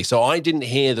friendly. So I didn't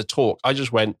hear the talk. I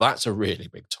just went, that's a really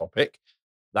big topic.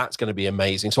 That's going to be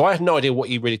amazing. So I had no idea what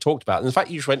you really talked about. And the fact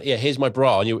you just went, yeah, here's my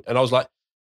bra. And I was like,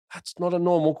 that's not a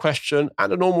normal question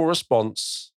and a normal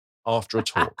response after a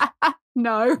talk.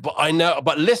 No. But I know,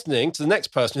 but listening to the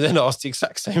next person who then asked the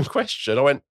exact same question, I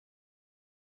went,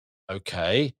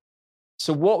 okay.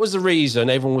 So what was the reason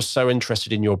everyone was so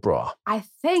interested in your bra? I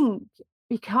think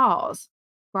because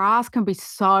bras can be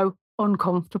so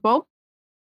uncomfortable.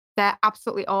 They're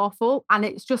absolutely awful. And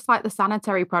it's just like the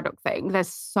sanitary product thing.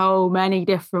 There's so many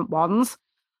different ones.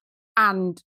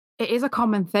 And it is a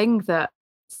common thing that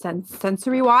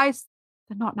sensory-wise,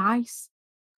 they're not nice.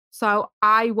 So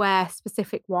I wear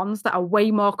specific ones that are way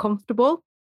more comfortable.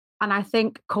 And I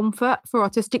think comfort for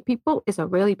autistic people is a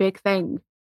really big thing.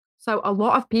 So a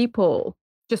lot of people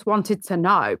just wanted to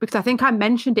know, because I think I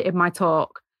mentioned it in my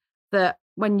talk, that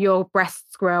when your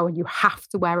breasts grow and you have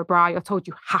to wear a bra, you're told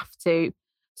you have to.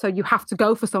 So you have to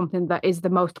go for something that is the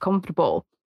most comfortable.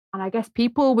 And I guess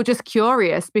people were just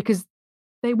curious because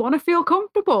they want to feel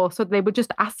comfortable. So they were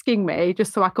just asking me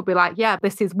just so I could be like, yeah,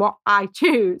 this is what I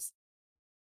choose.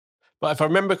 But if I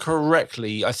remember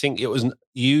correctly, I think it was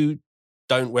you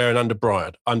don't wear an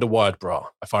underwired bra,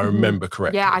 if I remember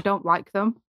correctly. Yeah, I don't like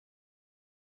them.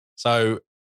 So,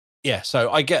 yeah,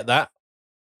 so I get that.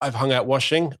 I've hung out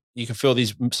washing. You can feel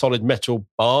these solid metal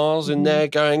bars in there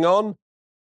going on.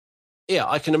 Yeah,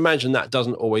 I can imagine that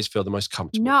doesn't always feel the most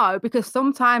comfortable. No, because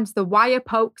sometimes the wire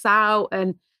pokes out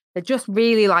and they're just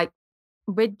really like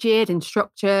rigid and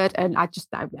structured. And I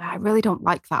really don't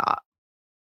like that.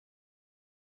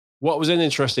 What was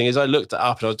interesting is I looked it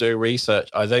up and I was doing research.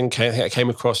 I then came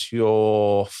across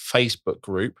your Facebook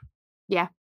group. Yeah.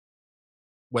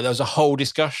 Where there was a whole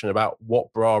discussion about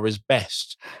what bra is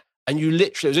best. And you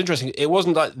literally, it was interesting. It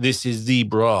wasn't like this is the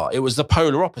bra. It was the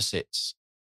polar opposites.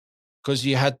 Because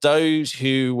you had those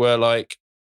who were like,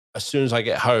 as soon as I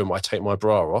get home, I take my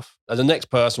bra off. And the next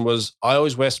person was, I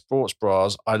always wear sports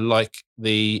bras. I like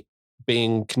the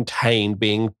being contained,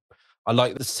 I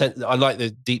like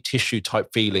the deep tissue type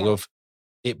feeling of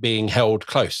it being held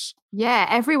close. Yeah,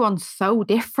 everyone's so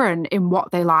different in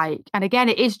what they like. And again,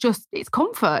 it's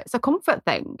comfort. It's a comfort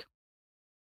thing.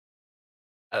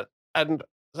 And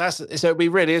so it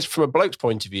really is from a bloke's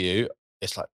point of view,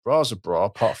 it's like bra's a bra,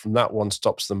 apart from that one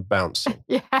stops them bouncing.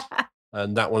 Yeah.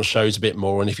 And that one shows a bit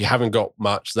more. And if you haven't got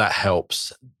much, that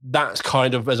helps. That's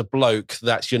kind of, as a bloke,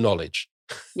 that's your knowledge.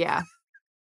 Yeah.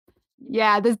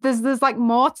 Yeah, there's like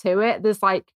more to it. There's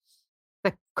like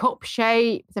the cup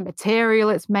shape, the material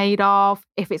it's made of,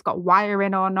 if it's got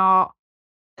wiring or not.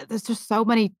 There's just so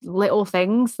many little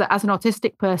things that as an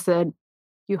autistic person,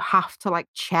 you have to like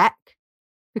check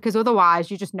because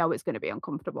otherwise you just know it's going to be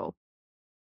uncomfortable.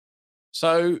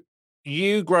 So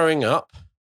you growing up,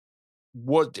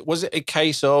 what was it a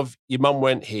case of your mum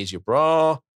went, here's your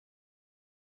bra?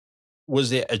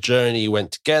 Was it a journey you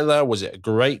went together? Was it a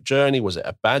great journey? Was it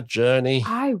a bad journey?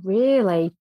 I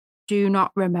really do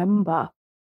not remember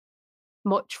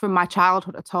much from my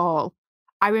childhood at all.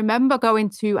 I remember going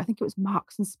to, I think it was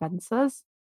Marks and Spencer's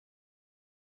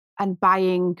and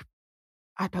buying,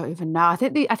 I don't even know. I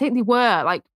think they were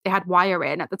like, they had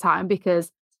wiring at the time because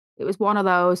it was one of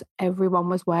those, everyone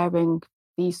was wearing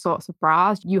these sorts of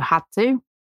bras. You had to,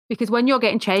 because when you're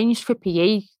getting changed for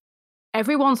PE,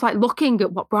 everyone's like looking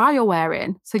at what bra you're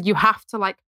wearing. So you have to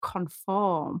like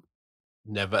conform.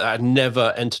 That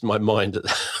never entered my mind.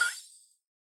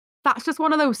 That's just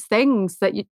one of those things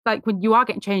that you like when you are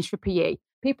getting changed for PE,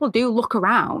 people do look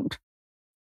around.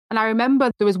 And I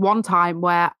remember there was one time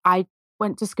where I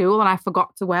went to school and I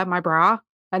forgot to wear my bra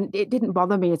and it didn't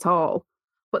bother me at all.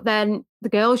 But then the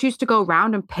girls used to go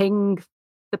around and ping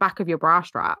the back of your bra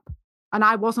strap. And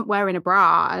I wasn't wearing a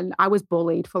bra and I was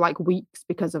bullied for like weeks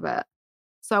because of it.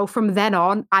 So from then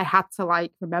on, I had to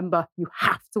like, remember, you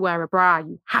have to wear a bra.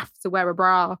 You have to wear a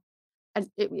bra.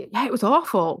 And it was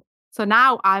awful. So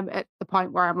now I'm at the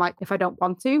point where I'm like, if I don't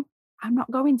want to, I'm not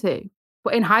going to.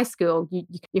 But in high school,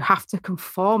 you have to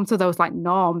conform to those like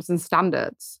norms and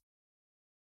standards.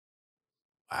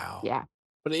 Wow. Yeah.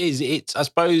 But it's, I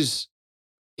suppose,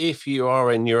 if you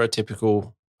are a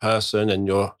neurotypical person and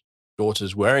your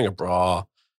daughter's wearing a bra,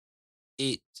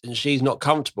 and she's not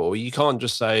comfortable, you can't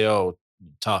just say, oh,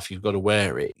 tough, you've got to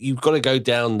wear it. You've got to go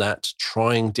down that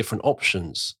trying different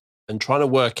options and trying to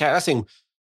work out. I think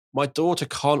my daughter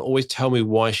can't always tell me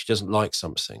why she doesn't like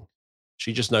something.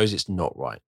 She just knows it's not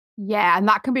right. Yeah. And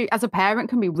that can be, as a parent,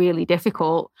 can be really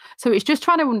difficult. So it's just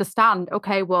trying to understand,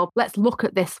 okay, well, let's look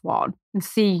at this one and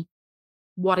see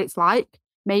what it's like.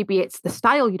 Maybe it's the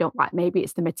style you don't like. Maybe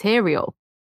it's the material.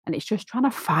 And it's just trying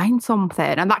to find something.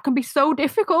 And that can be so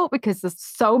difficult because there's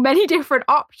so many different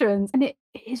options. And it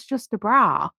is just a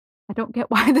bra. I don't get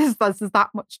why there's that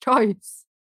much choice.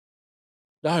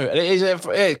 No, and it is,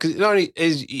 because not only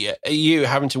is you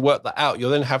having to work that out,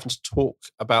 you're then having to talk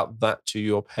about that to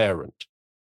your parent.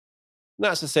 And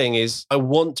that's the thing is, I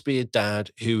want to be a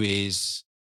dad who is,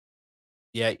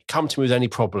 come to me with any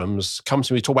problems, come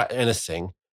to me, talk about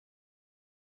anything.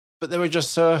 But there are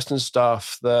just certain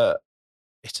stuff that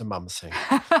it's a mum thing.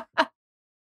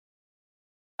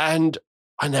 And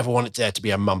I never wanted there to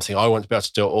be a mum thing. I want to be able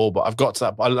to do it all, but I've got to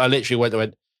that. I literally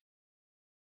went,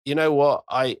 you know what?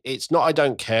 It's not, I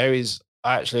don't care, is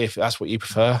actually, if that's what you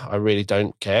prefer, I really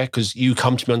don't care because you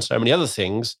come to me on so many other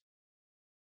things.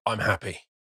 I'm happy.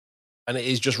 And it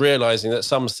is just realizing that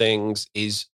some things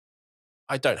is,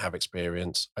 I don't have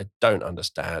experience. I don't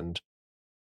understand.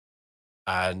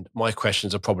 And my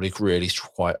questions are probably really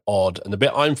quite odd. And the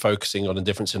bit I'm focusing on, the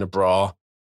difference in a bra,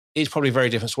 is probably very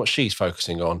different to what she's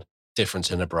focusing on.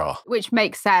 Difference in a bra. Which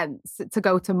makes sense to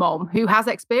go to mum, who has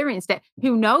experienced it,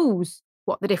 who knows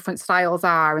what the different styles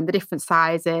are and the different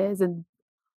sizes and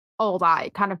all that.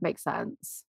 It kind of makes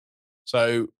sense.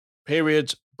 So,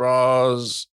 periods,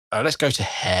 bras. Let's go to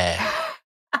hair.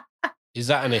 Is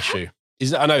that an issue?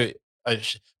 I know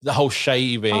the whole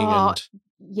shaving and...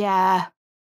 Yeah.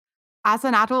 As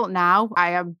an adult now,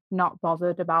 I am not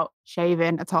bothered about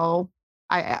shaving at all.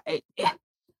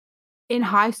 In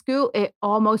high school, it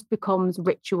almost becomes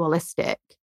ritualistic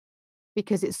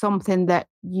because it's something that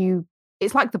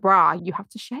it's like the bra, you have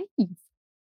to shave.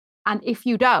 And if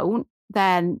you don't,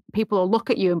 then people will look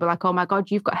at you and be like, oh my God,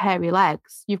 you've got hairy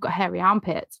legs. You've got hairy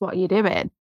armpits. What are you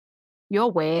doing? You're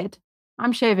weird.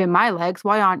 I'm shaving my legs.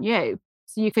 Why aren't you?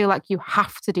 So you feel like you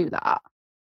have to do that.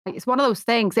 Like, it's one of those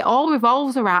things. It all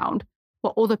revolves around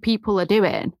what other people are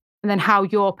doing and then how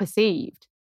you're perceived.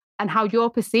 And how you're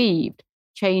perceived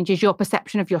changes your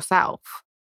perception of yourself.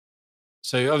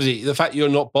 So obviously the fact you're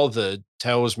not bothered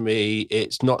tells me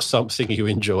it's not something you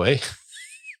enjoy.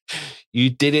 You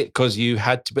did it because you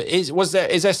had to, but is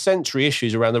there sensory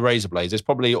issues around the razor blades? There's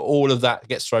probably all of that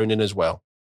gets thrown in as well.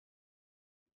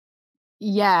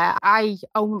 Yeah, I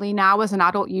only now as an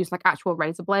adult use like actual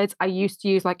razor blades. I used to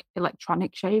use like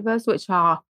electronic shavers, which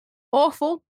are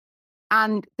awful.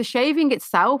 And the shaving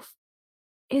itself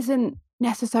isn't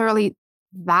necessarily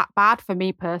that bad for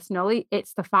me personally.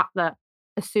 It's the fact that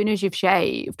as soon as you've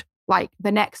shaved, like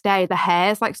the next day, the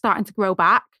hair's like starting to grow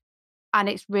back and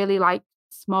it's really like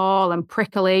small and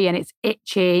prickly and it's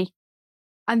itchy.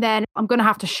 And then I'm going to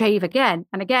have to shave again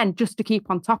and again just to keep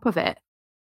on top of it.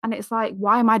 And it's like,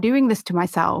 why am I doing this to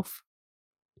myself?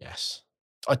 Yes.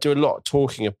 I do a lot of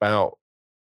talking about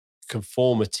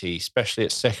conformity, especially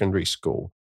at secondary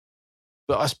school.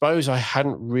 But I suppose I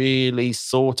hadn't really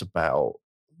thought about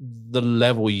the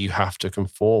level you have to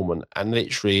conform, and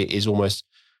literally it is almost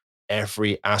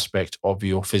every aspect of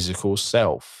your physical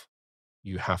self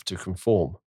you have to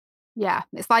conform. Yeah,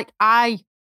 it's like I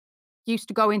used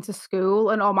to go into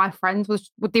school and all my friends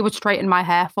they would straighten my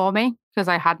hair for me because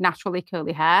I had naturally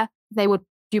curly hair. They would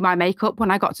do my makeup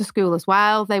when I got to school as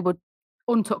well. They would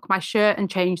untuck my shirt and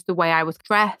change the way I was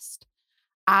dressed.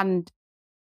 And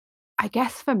I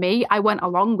guess for me, I went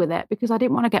along with it because I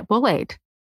didn't want to get bullied.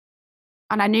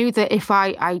 And I knew that if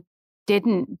I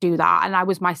didn't do that and I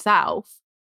was myself,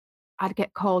 I'd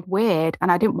get called weird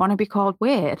and I didn't want to be called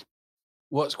weird.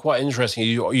 What's quite interesting,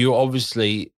 you're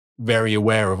obviously very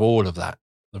aware of all of that.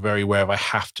 You're very aware of I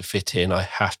have to fit in, I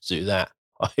have to do that.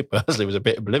 I personally was a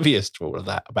bit oblivious to all of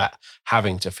that about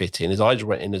having to fit in, as I just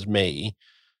went in as me.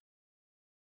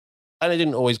 And it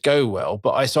didn't always go well.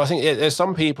 But I think there's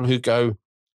some people who go,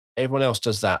 everyone else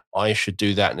does that, I should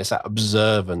do that. And it's that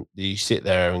observant that you sit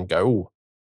there and go, oh,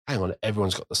 hang on,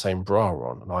 everyone's got the same bra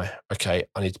on. And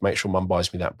I need to make sure mum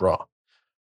buys me that bra.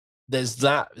 There's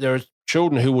that. There are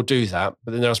children who will do that.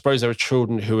 But then I suppose there are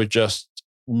children who are just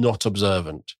not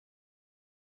observant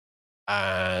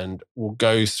and will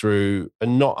go through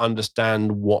and not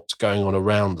understand what's going on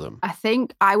around them. I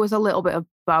think I was a little bit of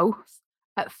both.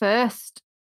 At first,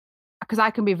 because I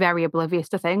can be very oblivious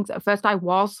to things. At first, I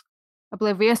was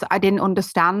oblivious. I didn't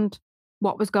understand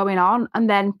what was going on. And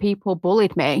then people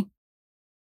bullied me.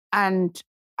 And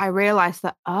I realized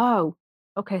that, oh,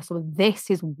 okay, so this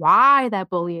is why they're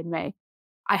bullying me.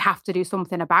 I have to do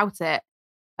something about it.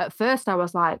 At first, I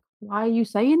was like, why are you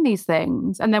saying these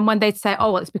things? And then when they'd say,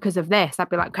 oh, well, it's because of this, I'd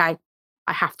be like, okay,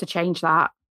 I have to change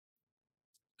that.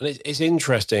 And it's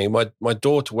interesting. My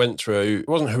daughter went through, it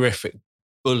wasn't horrific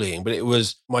bullying, but it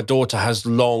was, my daughter has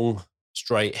long,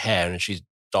 straight hair and she's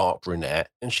dark brunette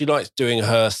and she likes doing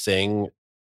her thing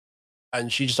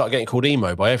and she just started getting called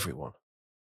emo by everyone.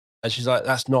 And she's like,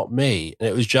 that's not me. And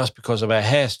it was just because of her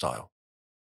hairstyle.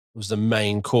 It was the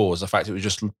main cause. The fact it was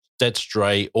just dead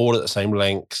straight, all at the same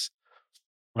length.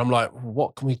 And I'm like,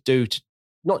 what can we do to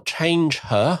not change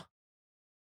her?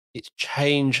 It's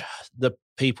change the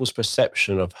people's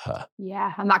perception of her.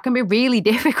 Yeah, and that can be really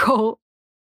difficult.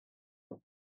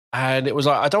 And it was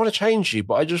like, I don't want to change you,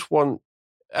 but I just want...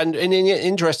 And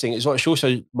interesting, it's like she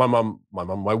also,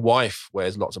 my wife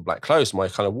wears lots of black clothes. My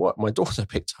daughter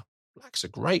picked up, black's a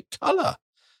great colour.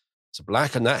 It's a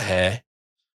black and that hair.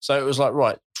 So it was like,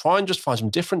 right, try and just find some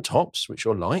different tops, which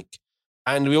you'll like.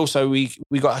 And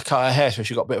we got to cut her hair, so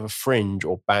she got a bit of a fringe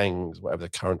or bangs, whatever the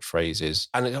current phrase is.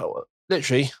 And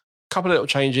literally, a couple of little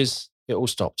changes, it all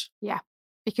stopped. Yeah,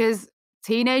 because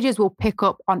teenagers will pick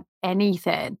up on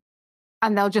anything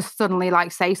and they'll just suddenly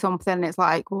like say something. And it's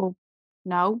like, well,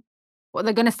 no, but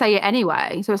they're going to say it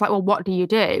anyway. So it's like, well, what do you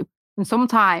do? And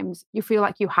sometimes you feel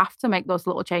like you have to make those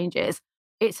little changes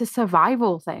It's a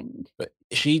survival thing. But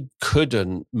she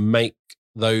couldn't make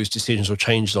those decisions or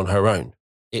changes on her own.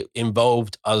 It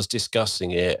involved us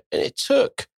discussing it. And it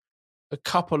took a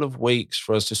couple of weeks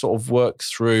for us to sort of work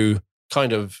through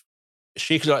kind of,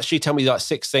 she tell me like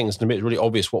 6 things and it's really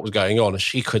obvious what was going on and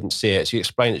she couldn't see it. She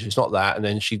explained it, it's not that. And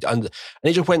then and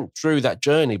it just went through that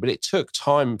journey, but it took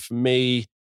time for me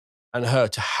and her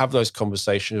to have those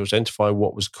conversations, identify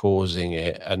what was causing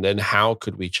it, and then how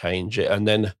could we change it? And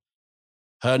then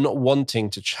her not wanting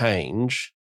to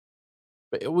change,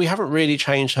 but we haven't really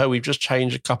changed her. We've just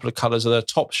changed a couple of colours of the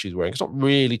top she's wearing. It's not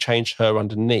really changed her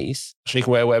underneath. She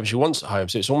can wear whatever she wants at home.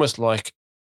 So it's almost like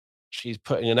she's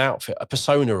putting an outfit, a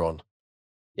persona on.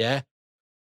 Yeah.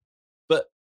 But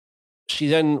she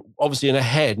then, obviously in her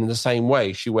head, in the same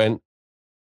way, she went,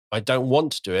 I don't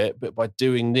want to do it, but by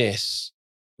doing this,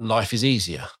 life is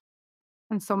easier.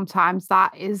 And sometimes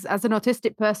that is, as an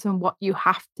autistic person, what you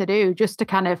have to do just to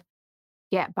kind of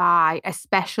get by,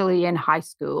 especially in high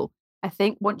school. I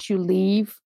think once you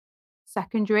leave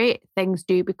secondary, things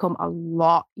do become a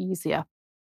lot easier.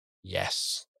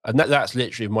 Yes. And that's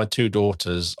literally my 2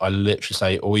 daughters. I literally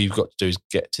say, all you've got to do is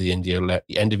get to the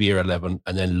end of year 11,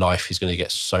 and then life is going to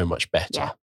get so much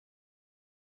better.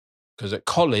 Because at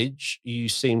college, you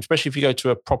seem, especially if you go to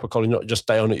a proper college, not just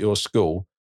stay on at your school,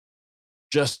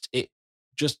 it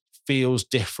just feels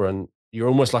different. You're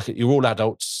almost like you're all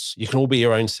adults. You can all be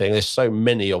your own thing. There's so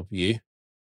many of you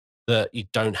that you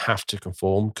don't have to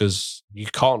conform, because you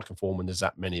can't conform when there's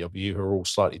that many of you who are all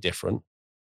slightly different.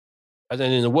 And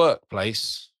then in the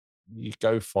workplace, you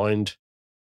go find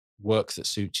work that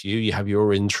suits you. You have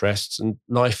your interests and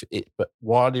life. But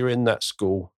while you're in that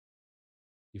school,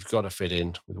 you've got to fit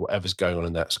in with whatever's going on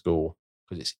in that school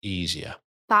because it's easier.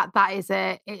 That is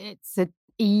it. It's an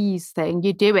ease thing.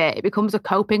 You do it. It becomes a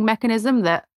coping mechanism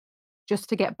that just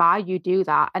to get by, you do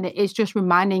that. And it is just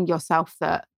reminding yourself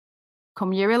that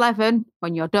come year 11,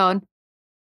 when you're done,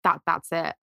 that's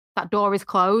it. That door is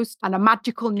closed and a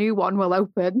magical new one will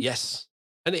open. Yes.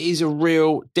 And it is a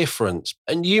real difference.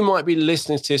 And you might be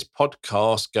listening to this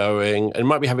podcast going, and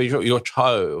might be having your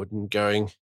child and going,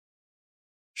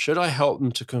 should I help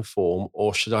them to conform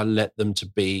or should I let them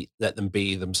be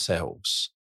themselves?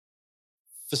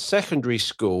 For secondary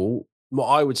school, what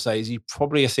I would say is you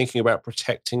probably are thinking about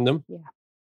protecting them. Yeah.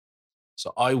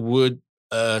 So I would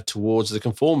towards the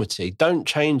conformity. Don't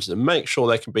change them. Make sure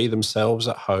they can be themselves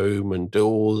at home and do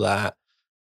all that.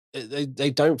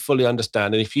 They don't fully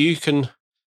understand. And if you can,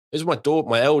 this is my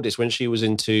eldest, when she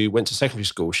went to secondary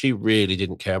school, she really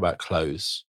didn't care about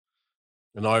clothes.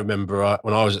 And I remember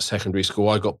when I was at secondary school,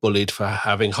 I got bullied for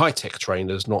having high-tech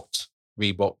trainers, not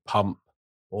Reebok Pump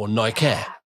or Nike Air.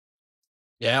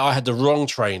 Yeah, I had the wrong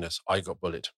trainers. I got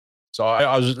bullied. So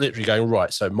I was literally going,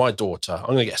 right, so my daughter, I'm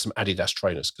going to get some Adidas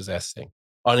trainers because they're the thing.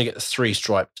 I'm going to get the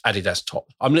 3-striped Adidas top.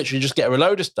 I'm literally just getting a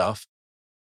load of stuff,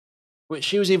 which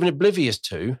she was even oblivious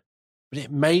to, but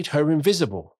it made her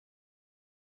invisible.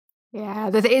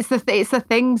 Yeah, it's the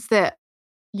things that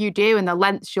you do and the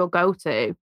lengths you'll go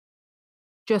to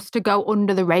just to go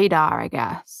under the radar, I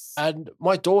guess. And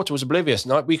my daughter was oblivious.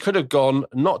 Now, we could have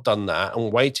not done that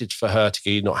and waited for her to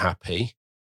be not happy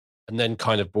and then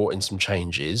kind of brought in some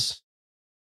changes,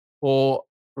 or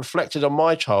reflected on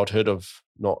my childhood of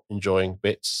not enjoying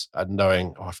bits and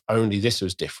knowing, if only this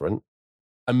was different,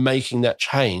 and making that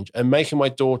change and making my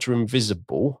daughter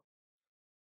invisible,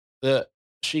 that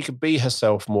she could be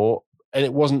herself more and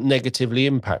it wasn't negatively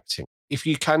impacting. If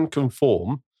you can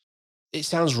conform, it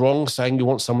sounds wrong saying you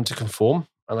want someone to conform,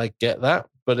 and I get that,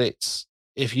 but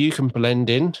if you can blend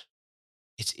in,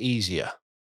 it's easier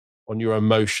on your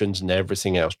emotions and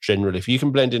everything else. Generally, if you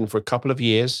can blend in for a couple of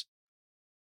years,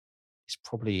 it's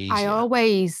probably easier.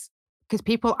 Because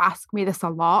people ask me this a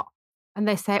lot and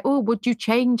they say, oh, would you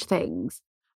change things?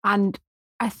 And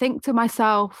I think to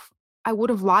myself, I would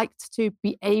have liked to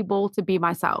be able to be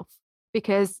myself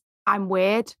because I'm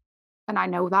weird and I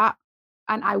know that.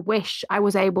 And I wish I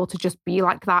was able to just be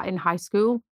like that in high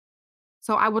school.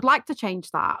 So I would like to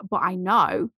change that. But I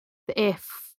know that if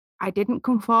I didn't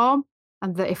conform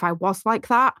and that if I was like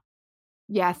that,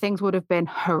 yeah, things would have been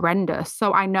horrendous.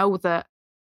 So I know that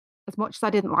as much as I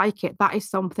didn't like it, that is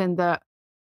something that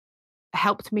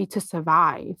helped me to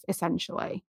survive,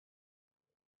 essentially.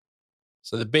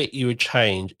 So the bit you would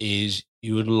change is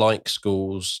you would like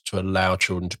schools to allow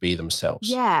children to be themselves.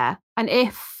 Yeah. And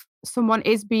if someone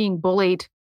is being bullied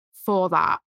for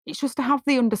that, it's just to have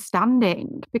the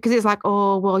understanding, because it's like,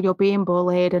 oh, well, you're being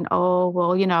bullied and, oh,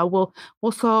 well,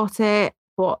 we'll sort it,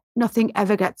 but nothing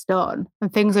ever gets done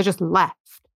and things are just left.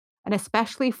 And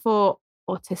especially for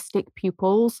autistic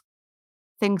pupils,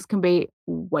 things can be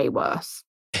way worse.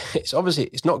 it's obviously,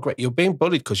 it's not great. You're being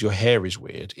bullied because your hair is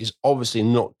weird is obviously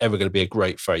not ever going to be a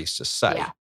great phrase to say.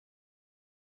 Yeah.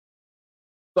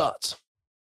 But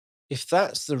if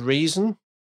that's the reason,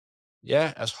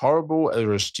 yeah, as horrible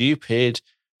or as stupid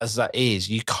as that is,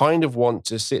 you kind of want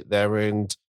to sit there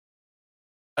and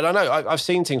I know I've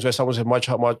seen things where someone said, my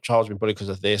child's been bullied because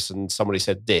of this, and somebody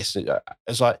said this.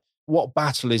 It's like, what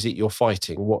battle is it you're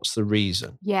fighting? What's the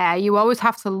reason? Yeah, you always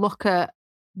have to look at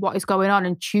what is going on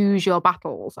and choose your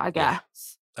battles, I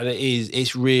guess. And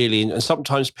it's really, and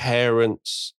sometimes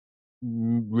parents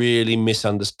really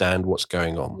misunderstand what's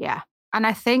going on. Yeah. And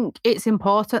I think it's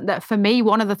important that for me,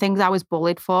 one of the things I was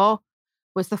bullied for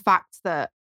was the fact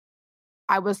that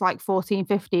I was like 14,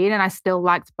 15 and I still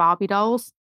liked Barbie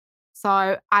dolls.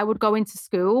 So I would go into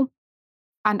school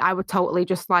and I would totally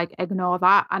just like ignore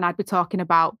that. And I'd be talking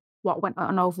about what went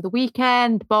on over the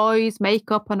weekend, boys,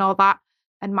 makeup and all that.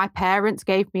 And my parents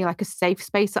gave me like a safe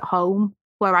space at home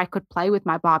where I could play with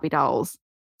my Barbie dolls.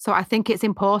 So I think it's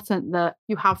important that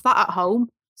you have that at home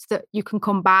so that you can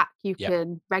come back, you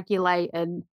can regulate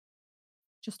and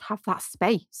just have that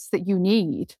space that you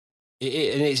need.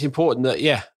 And it's important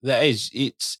that, that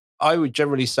is, I would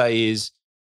generally say is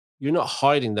you're not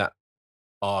hiding that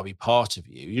Barbie part of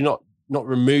you. You're not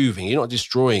removing, you're not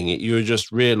destroying it. You're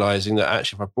just realizing that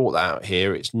actually, if I brought that out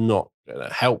here, it's not going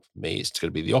to help me. It's going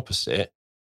to be the opposite.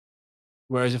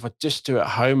 Whereas if I just do it at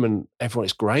home and everyone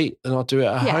is great, then I'll do it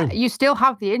at home. You still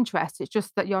have the interest. It's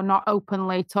just that you're not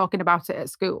openly talking about it at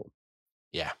school.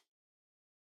 Yeah.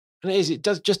 And it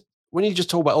does just, when you just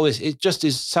talk about all this, it just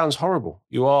sounds horrible.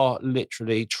 You are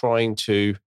literally trying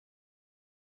to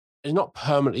not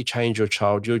permanently change your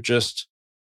child. You're just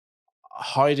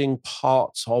hiding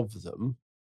parts of them.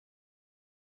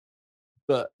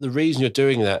 But the reason you're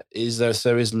doing that is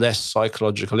there is less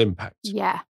psychological impact.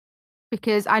 Yeah.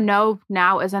 Because I know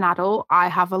now as an adult, I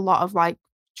have a lot of like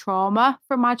trauma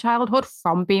from my childhood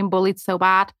from being bullied so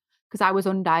bad because I was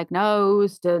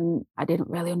undiagnosed and I didn't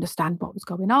really understand what was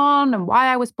going on and why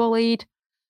I was bullied.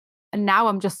 And now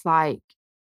I'm just like,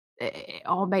 it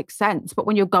all makes sense. But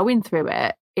when you're going through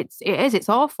it, it's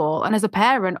awful. And as a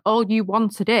parent, all you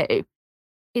want to do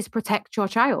is protect your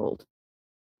child.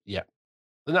 Yeah.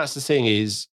 And that's the thing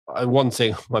is, one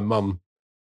thing my mum,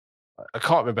 I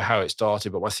can't remember how it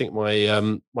started, but I think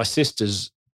my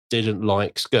sisters didn't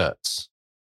like skirts.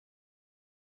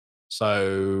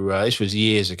 So this was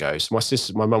years ago. So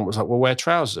my mum was like, well, wear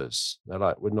trousers. They're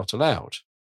like, we're not allowed.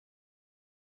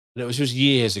 And it was just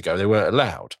years ago. They weren't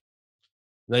allowed.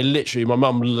 And they literally, my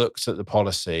mum looked at the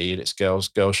policy and it's girls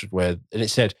should wear, and it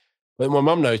said, but my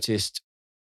mum noticed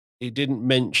it didn't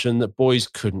mention that boys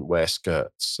couldn't wear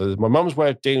skirts. So my mum's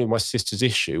way of dealing with my sister's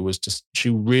issue was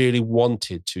she really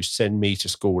wanted to send me to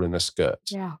school in a skirt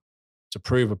to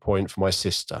prove a point for my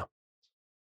sister.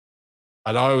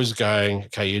 And I was going,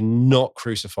 okay, you're not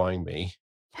crucifying me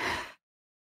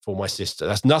for my sister.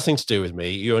 That's nothing to do with me.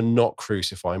 You're not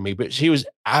crucifying me. But she was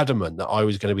adamant that I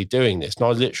was going to be doing this. And I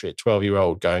was literally a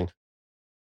 12-year-old going,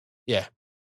 yeah,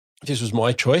 if this was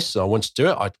my choice and I wanted to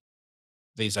do it,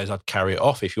 these days I'd carry it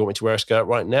off. If you want me to wear a skirt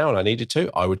right now and I needed to,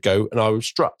 I would go and I would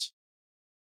strut.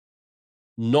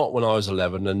 Not when I was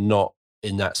 11 and not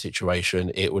in that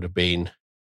situation. It would have been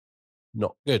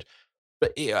not good.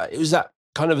 But it was that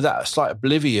kind of that slight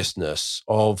obliviousness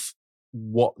of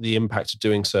what the impact of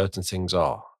doing certain things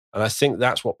are. And I think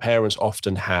that's what parents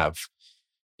often have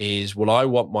is, well, I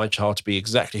want my child to be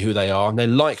exactly who they are. And they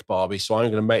like Barbie. So I'm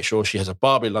going to make sure she has a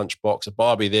Barbie lunchbox, a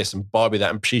Barbie this and Barbie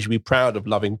that. And she should be proud of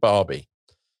loving Barbie.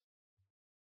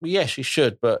 Well, yeah, she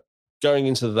should. But going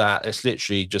into that, it's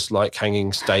literally just like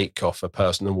hanging steak off a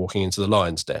person and walking into the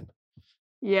lion's den.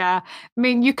 Yeah. I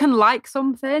mean, you can like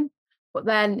something, but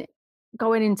then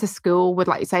going into school with,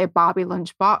 like you say, a Barbie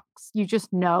lunchbox, you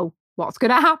just know what's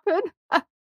going to happen.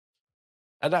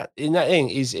 And that in that thing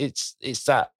is it's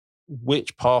that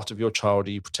which part of your child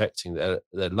are you protecting? Their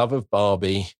love of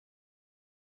Barbie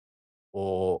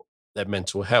or their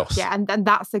mental health? Yeah, and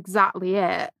that's exactly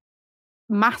it.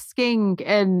 Masking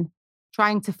and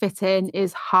trying to fit in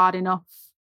is hard enough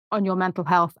on your mental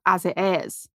health as it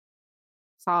is.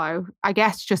 So I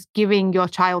guess just giving your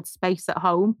child space at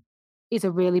home is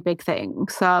a really big thing.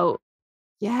 So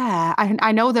yeah,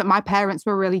 I know that my parents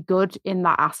were really good in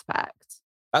that aspect.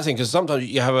 I think because sometimes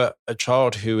you have a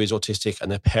child who is autistic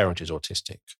and their parent is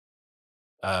autistic.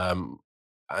 And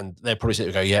they're probably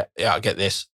sitting there go, yeah, I get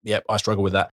this. Yep, I struggle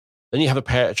with that. Then you have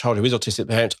a child who is autistic, the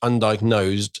parent's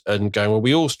undiagnosed and going, well,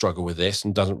 we all struggle with this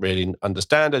and doesn't really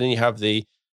understand. And then you have the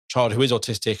child who is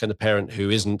autistic and the parent who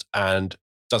isn't and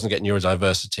doesn't get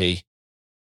neurodiversity.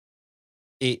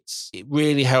 It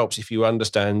really helps if you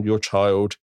understand your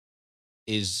child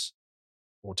is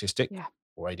autistic Yeah.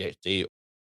 or ADHD,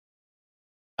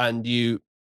 and you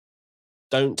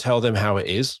don't tell them how it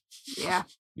is. Yeah.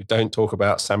 You don't talk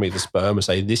about Sammy the sperm and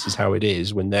say, this is how it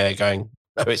is, when they're going,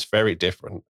 no, it's very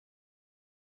different.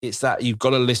 It's that you've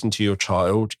got to listen to your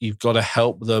child. You've got to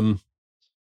help them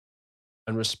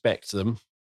and respect them.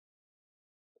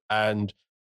 And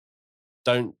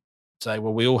don't say,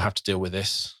 well, we all have to deal with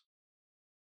this.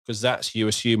 Because that's you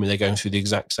assuming they're going through the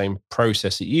exact same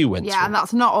process that you went through. Yeah, and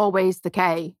that's not always the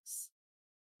case.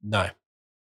 No.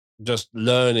 Just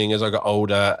learning as I got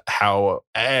older how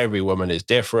every woman is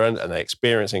different and they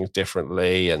experience things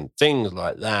differently and things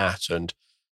like that. And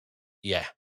yeah.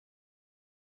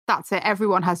 That's it.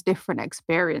 Everyone has different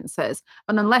experiences.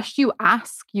 And unless you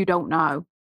ask, you don't know.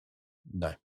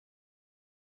 No.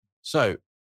 So,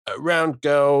 around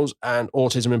girls and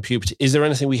autism and puberty, is there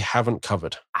anything we haven't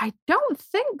covered? I don't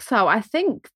think so. I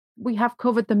think we have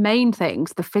covered the main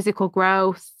things, the physical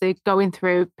growth, the going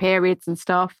through periods and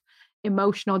stuff,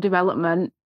 emotional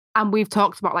development. And we've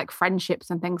talked about like friendships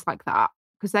and things like that,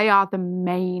 because they are the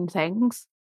main things,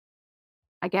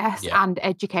 I guess, Yeah. and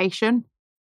education,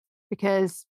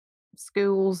 because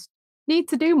schools need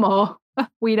to do more.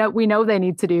 We know they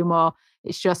need to do more.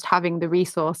 It's just having the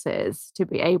resources to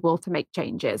be able to make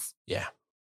changes. Yeah.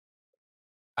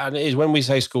 And it is when we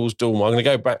say schools do more, I'm going to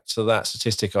go back to that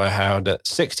statistic I had that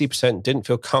 60% didn't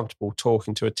feel comfortable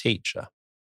talking to a teacher.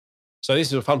 So this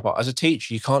is a fun part. As a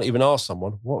teacher, you can't even ask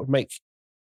someone what would make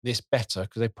this better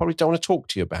because they probably don't want to talk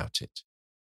to you about it.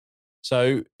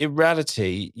 So in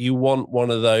reality, you want one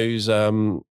of those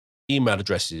email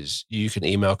addresses you can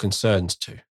email concerns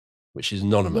to, which is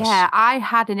anonymous. Yeah, I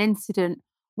had an incident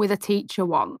with a teacher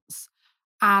once,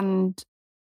 and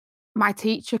my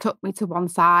teacher took me to one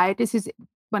side. This is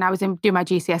when I was doing my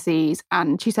GCSEs,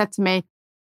 and she said to me,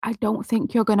 I don't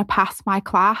think you're going to pass my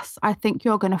class. I think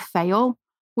you're going to fail.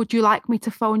 Would you like me to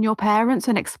phone your parents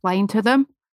and explain to them?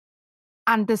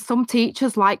 And there's some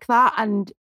teachers like that,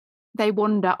 and they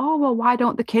wonder, oh, well, why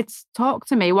don't the kids talk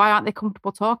to me? Why aren't they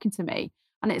comfortable talking to me?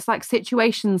 And it's like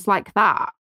situations like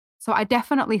that. So I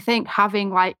definitely think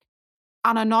having like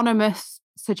an anonymous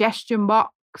suggestion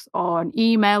box or an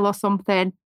email or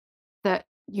something that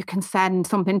you can send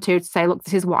something to say, look,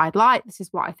 this is what I'd like. This is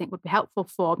what I think would be helpful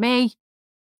for me.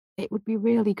 It would be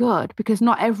really good, because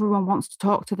not everyone wants to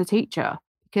talk to the teacher,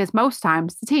 because most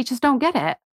times the teachers don't get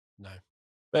it. No.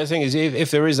 But the thing is, if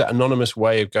there is that anonymous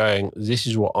way of going, this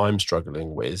is what I'm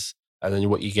struggling with, and then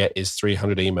what you get is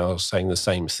 300 emails saying the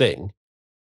same thing,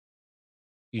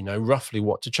 you know roughly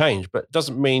what to change. But it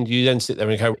doesn't mean you then sit there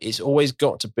and go, it's always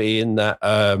got to be in that,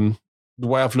 the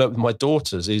way I've learned with my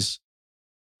daughters is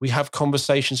we have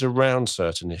conversations around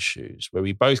certain issues where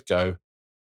we both go,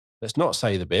 let's not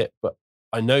say the bit, but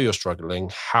I know you're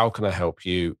struggling. How can I help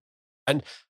you? And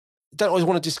they don't always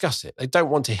want to discuss it. They don't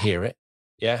want to hear it.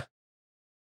 Yeah.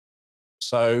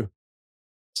 So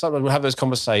sometimes we'll have those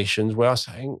conversations where I'm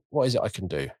saying, what is it I can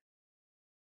do?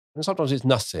 And sometimes it's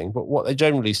nothing, but what they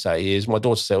generally say is, my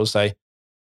daughter will say,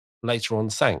 later on,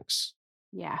 thanks.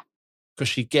 Yeah. Because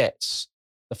she gets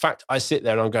the fact I sit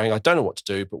there and I'm going, I don't know what to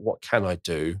do, but what can I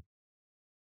do?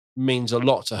 Means a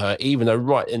lot to her, even though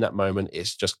right in that moment,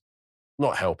 it's just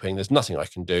not helping. There's nothing I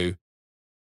can do.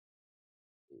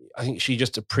 I think she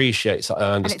just appreciates that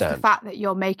I understand. And it's the fact that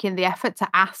you're making the effort to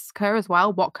ask her as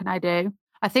well, what can I do?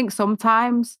 I think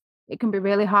sometimes it can be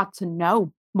really hard to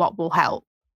know what will help.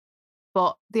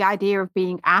 But the idea of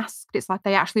being asked, it's like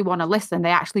they actually want to listen.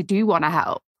 They actually do want to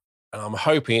help. And I'm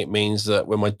hoping it means that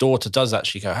when my daughter does that,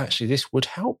 she go, actually, this would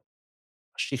help.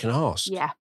 She can ask.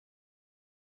 Yeah.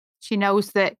 She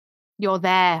knows that you're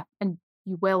there and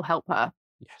you will help her.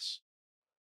 Yes.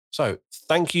 So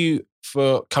thank you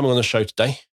for coming on the show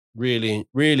today. Really,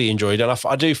 really enjoyed it. And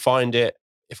I do find it,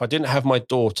 if I didn't have my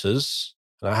daughters,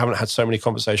 and I haven't had so many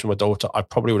conversations with my daughter, I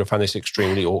probably would have found this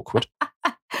extremely awkward.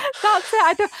 That's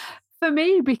it. For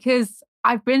me, because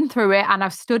I've been through it and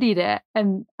I've studied it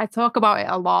and I talk about it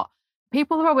a lot.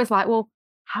 People are always like, well,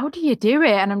 how do you do it?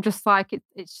 And I'm just like,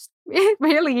 it's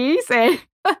really easy.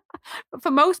 But for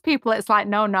most people, it's like,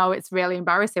 no, it's really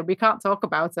embarrassing. We can't talk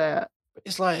about it.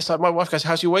 It's like my wife goes,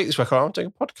 how's your week this week? I'm doing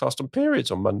a podcast on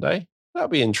periods on Monday. That'll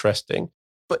be interesting.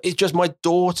 But it's just, my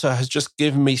daughter has just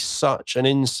given me such an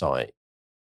insight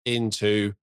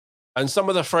into, and some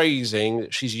of the phrasing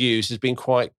that she's used has been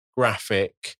quite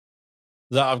graphic,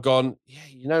 that I've gone, yeah,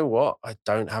 you know what? I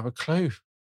don't have a clue.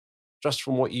 Just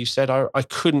from what you said, I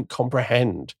couldn't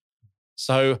comprehend.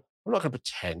 So I'm not going to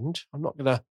pretend. I'm not going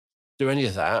to do any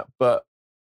of that, but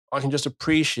I can just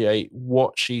appreciate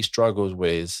what she struggles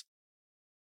with.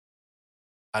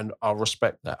 And I'll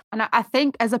respect that. And I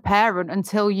think as a parent,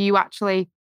 until you actually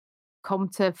come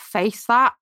to face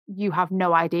that, you have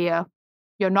no idea.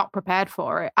 You're not prepared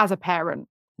for it as a parent.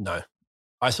 No.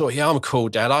 I thought, yeah, I'm cool,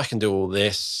 Dad. I can do all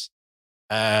this.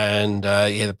 And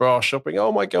the bra shopping.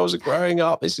 Oh, my girls are growing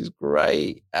up. This is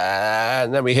great.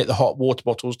 And then we hit the hot water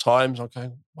bottles times. I'm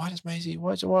going, why does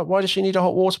she need a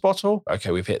hot water bottle?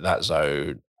 Okay, we've hit that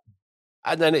zone.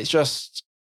 And then it's just,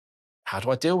 how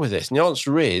do I deal with this? And the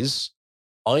answer is,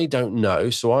 I don't know.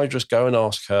 So I just go and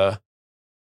ask her,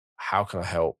 how can I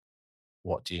help?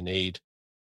 What do you need?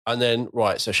 And then,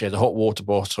 right, so she had a hot water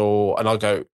bottle. And I'll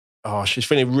go, oh, she's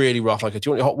feeling really rough. I go, do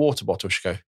you want a hot water bottle?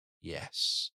 She'll go,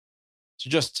 yes. So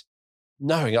just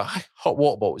knowing a hot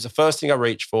water bottle is the first thing I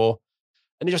reach for.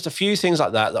 And just a few things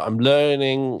like that I'm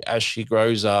learning as she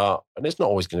grows up. And it's not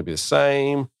always going to be the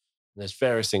same. And there's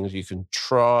various things you can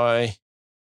try.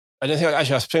 And I think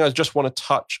I just want to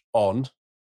touch on,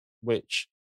 which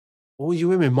all you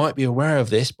women might be aware of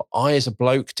this, but I as a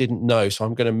bloke didn't know. So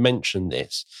I'm going to mention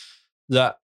this,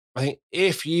 that I think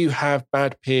if you have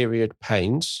bad period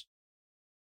pains,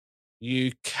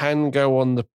 you can go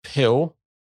on the pill,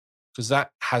 because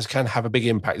that can have a big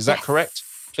impact. Is that correct?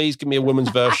 Please give me a woman's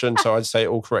version so I'd say it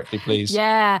all correctly, please.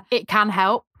 Yeah, it can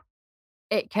help.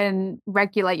 It can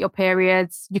regulate your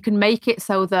periods. You can make it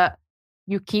so that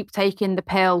you keep taking the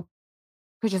pill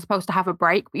because you're supposed to have a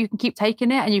break, but you can keep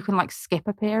taking it and you can skip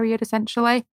a period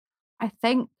essentially, I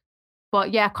think.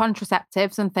 But yeah,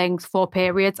 contraceptives and things for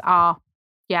periods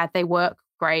they work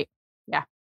great. Yeah.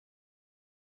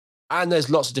 And there's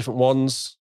lots of different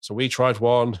ones. So we tried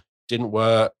one. Didn't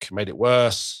work, made it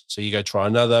worse. So you go try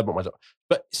another.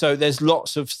 But so there's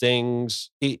lots of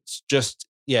things. It's just,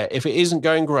 if it isn't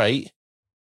going great,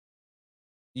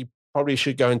 you probably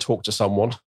should go and talk to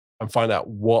someone and find out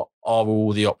what are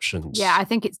all the options. Yeah, I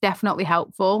think it's definitely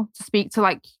helpful to speak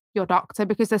to your doctor,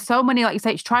 because there's so many, like you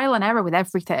say, it's trial and error with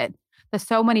everything. There's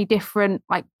so many different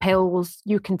pills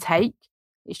you can take.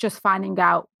 It's just finding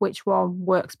out which one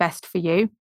works best for you.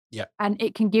 Yeah. And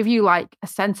it can give you a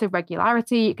sense of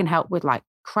regularity. It can help with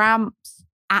cramps,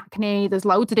 acne. There's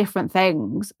loads of different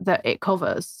things that it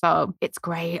covers. So it's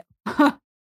great.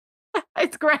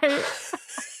 It's great.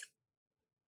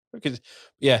 Because,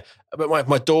 but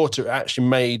my daughter actually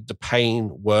made the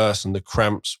pain worse and the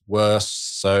cramps worse.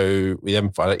 So we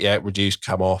then found it reduced,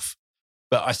 come off.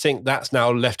 But I think that's now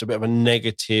left a bit of a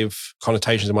negative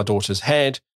connotations in my daughter's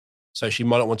head. So she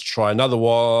might not want to try another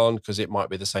one because it might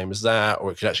be the same as that, or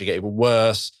it could actually get even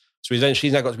worse. So then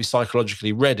she's now got to be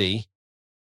psychologically ready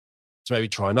to maybe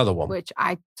try another one. Which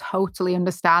I totally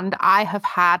understand. I have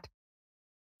had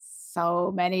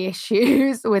so many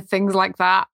issues with things like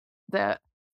that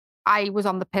I was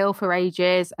on the pill for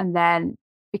ages. And then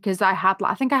because I had,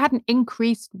 I think I had an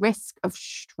increased risk of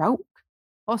stroke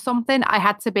or something,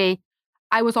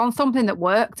 I was on something that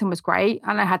worked and was great,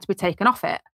 and I had to be taken off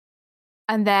it.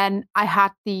 And then I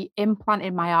had the implant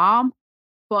in my arm.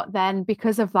 But then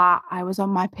because of that, I was on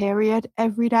my period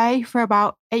every day for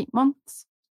about 8 months.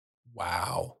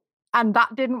 Wow. And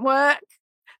that didn't work.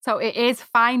 So it is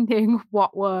finding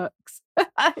what works.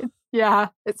 Yeah,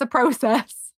 it's a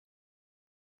process.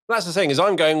 That's the thing, is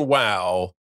I'm going,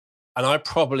 wow. And I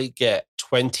probably get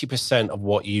 20% of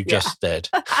what you just said.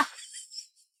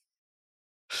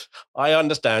 I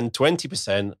understand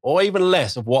 20% or even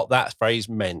less of what that phrase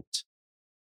meant.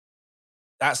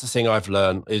 That's the thing I've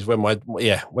learned, is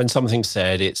when something's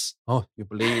said, it's, oh, you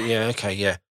believe, okay,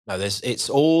 yeah. No,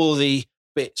 it's all the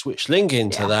bits which link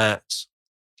into that.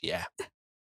 Yeah.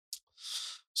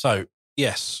 So,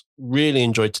 yes, really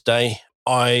enjoyed today.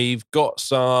 I've got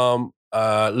some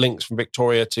links from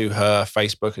Victoria to her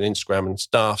Facebook and Instagram and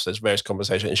stuff. So there's various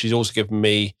conversations. And she's also given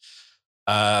me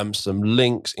some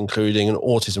links, including an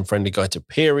autism-friendly guide to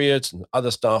periods and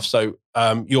other stuff. So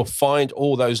you'll find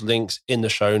all those links in the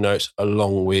show notes,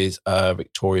 along with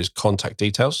Victoria's contact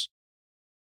details.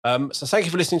 So thank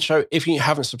you for listening to the show. If you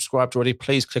haven't subscribed already,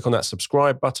 please click on that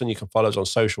subscribe button. You can follow us on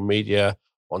social media.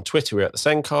 On Twitter, we're at The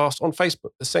Sendcast. On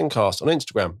Facebook, The Sendcast. On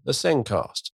Instagram, The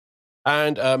Sendcast.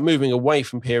 And moving away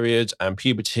from periods and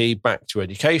puberty, back to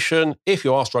education. If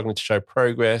you are struggling to show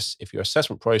progress, if your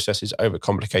assessment process is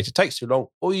overcomplicated, takes too long,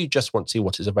 or you just want to see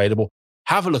what is available,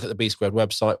 have a look at the B Squared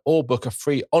website or book a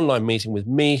free online meeting with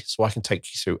me so I can take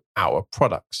you through our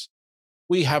products.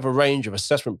 We have a range of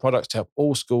assessment products to help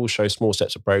all schools show small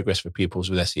steps of progress for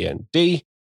pupils with SEND.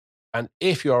 And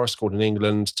if you are a school in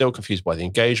England still confused by the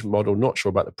engagement model, not sure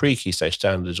about the pre-key stage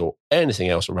standards or anything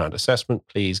else around assessment,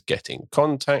 please get in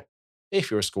contact. If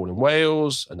you're a school in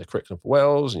Wales and the curriculum for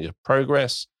Wales and your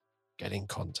progress, get in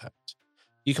contact.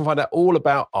 You can find out all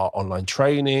about our online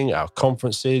training, our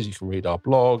conferences. You can read our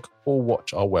blog or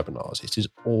watch our webinars. It is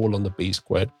all on the B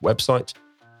Squared website.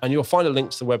 And you'll find a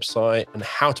link to the website and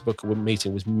how to book a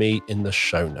meeting with me in the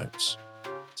show notes.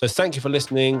 So thank you for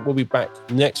listening. We'll be back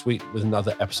next week with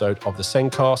another episode of the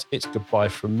Zencast. It's goodbye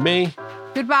from me.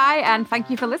 Goodbye, and thank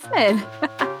you for listening.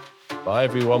 Bye,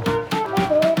 everyone.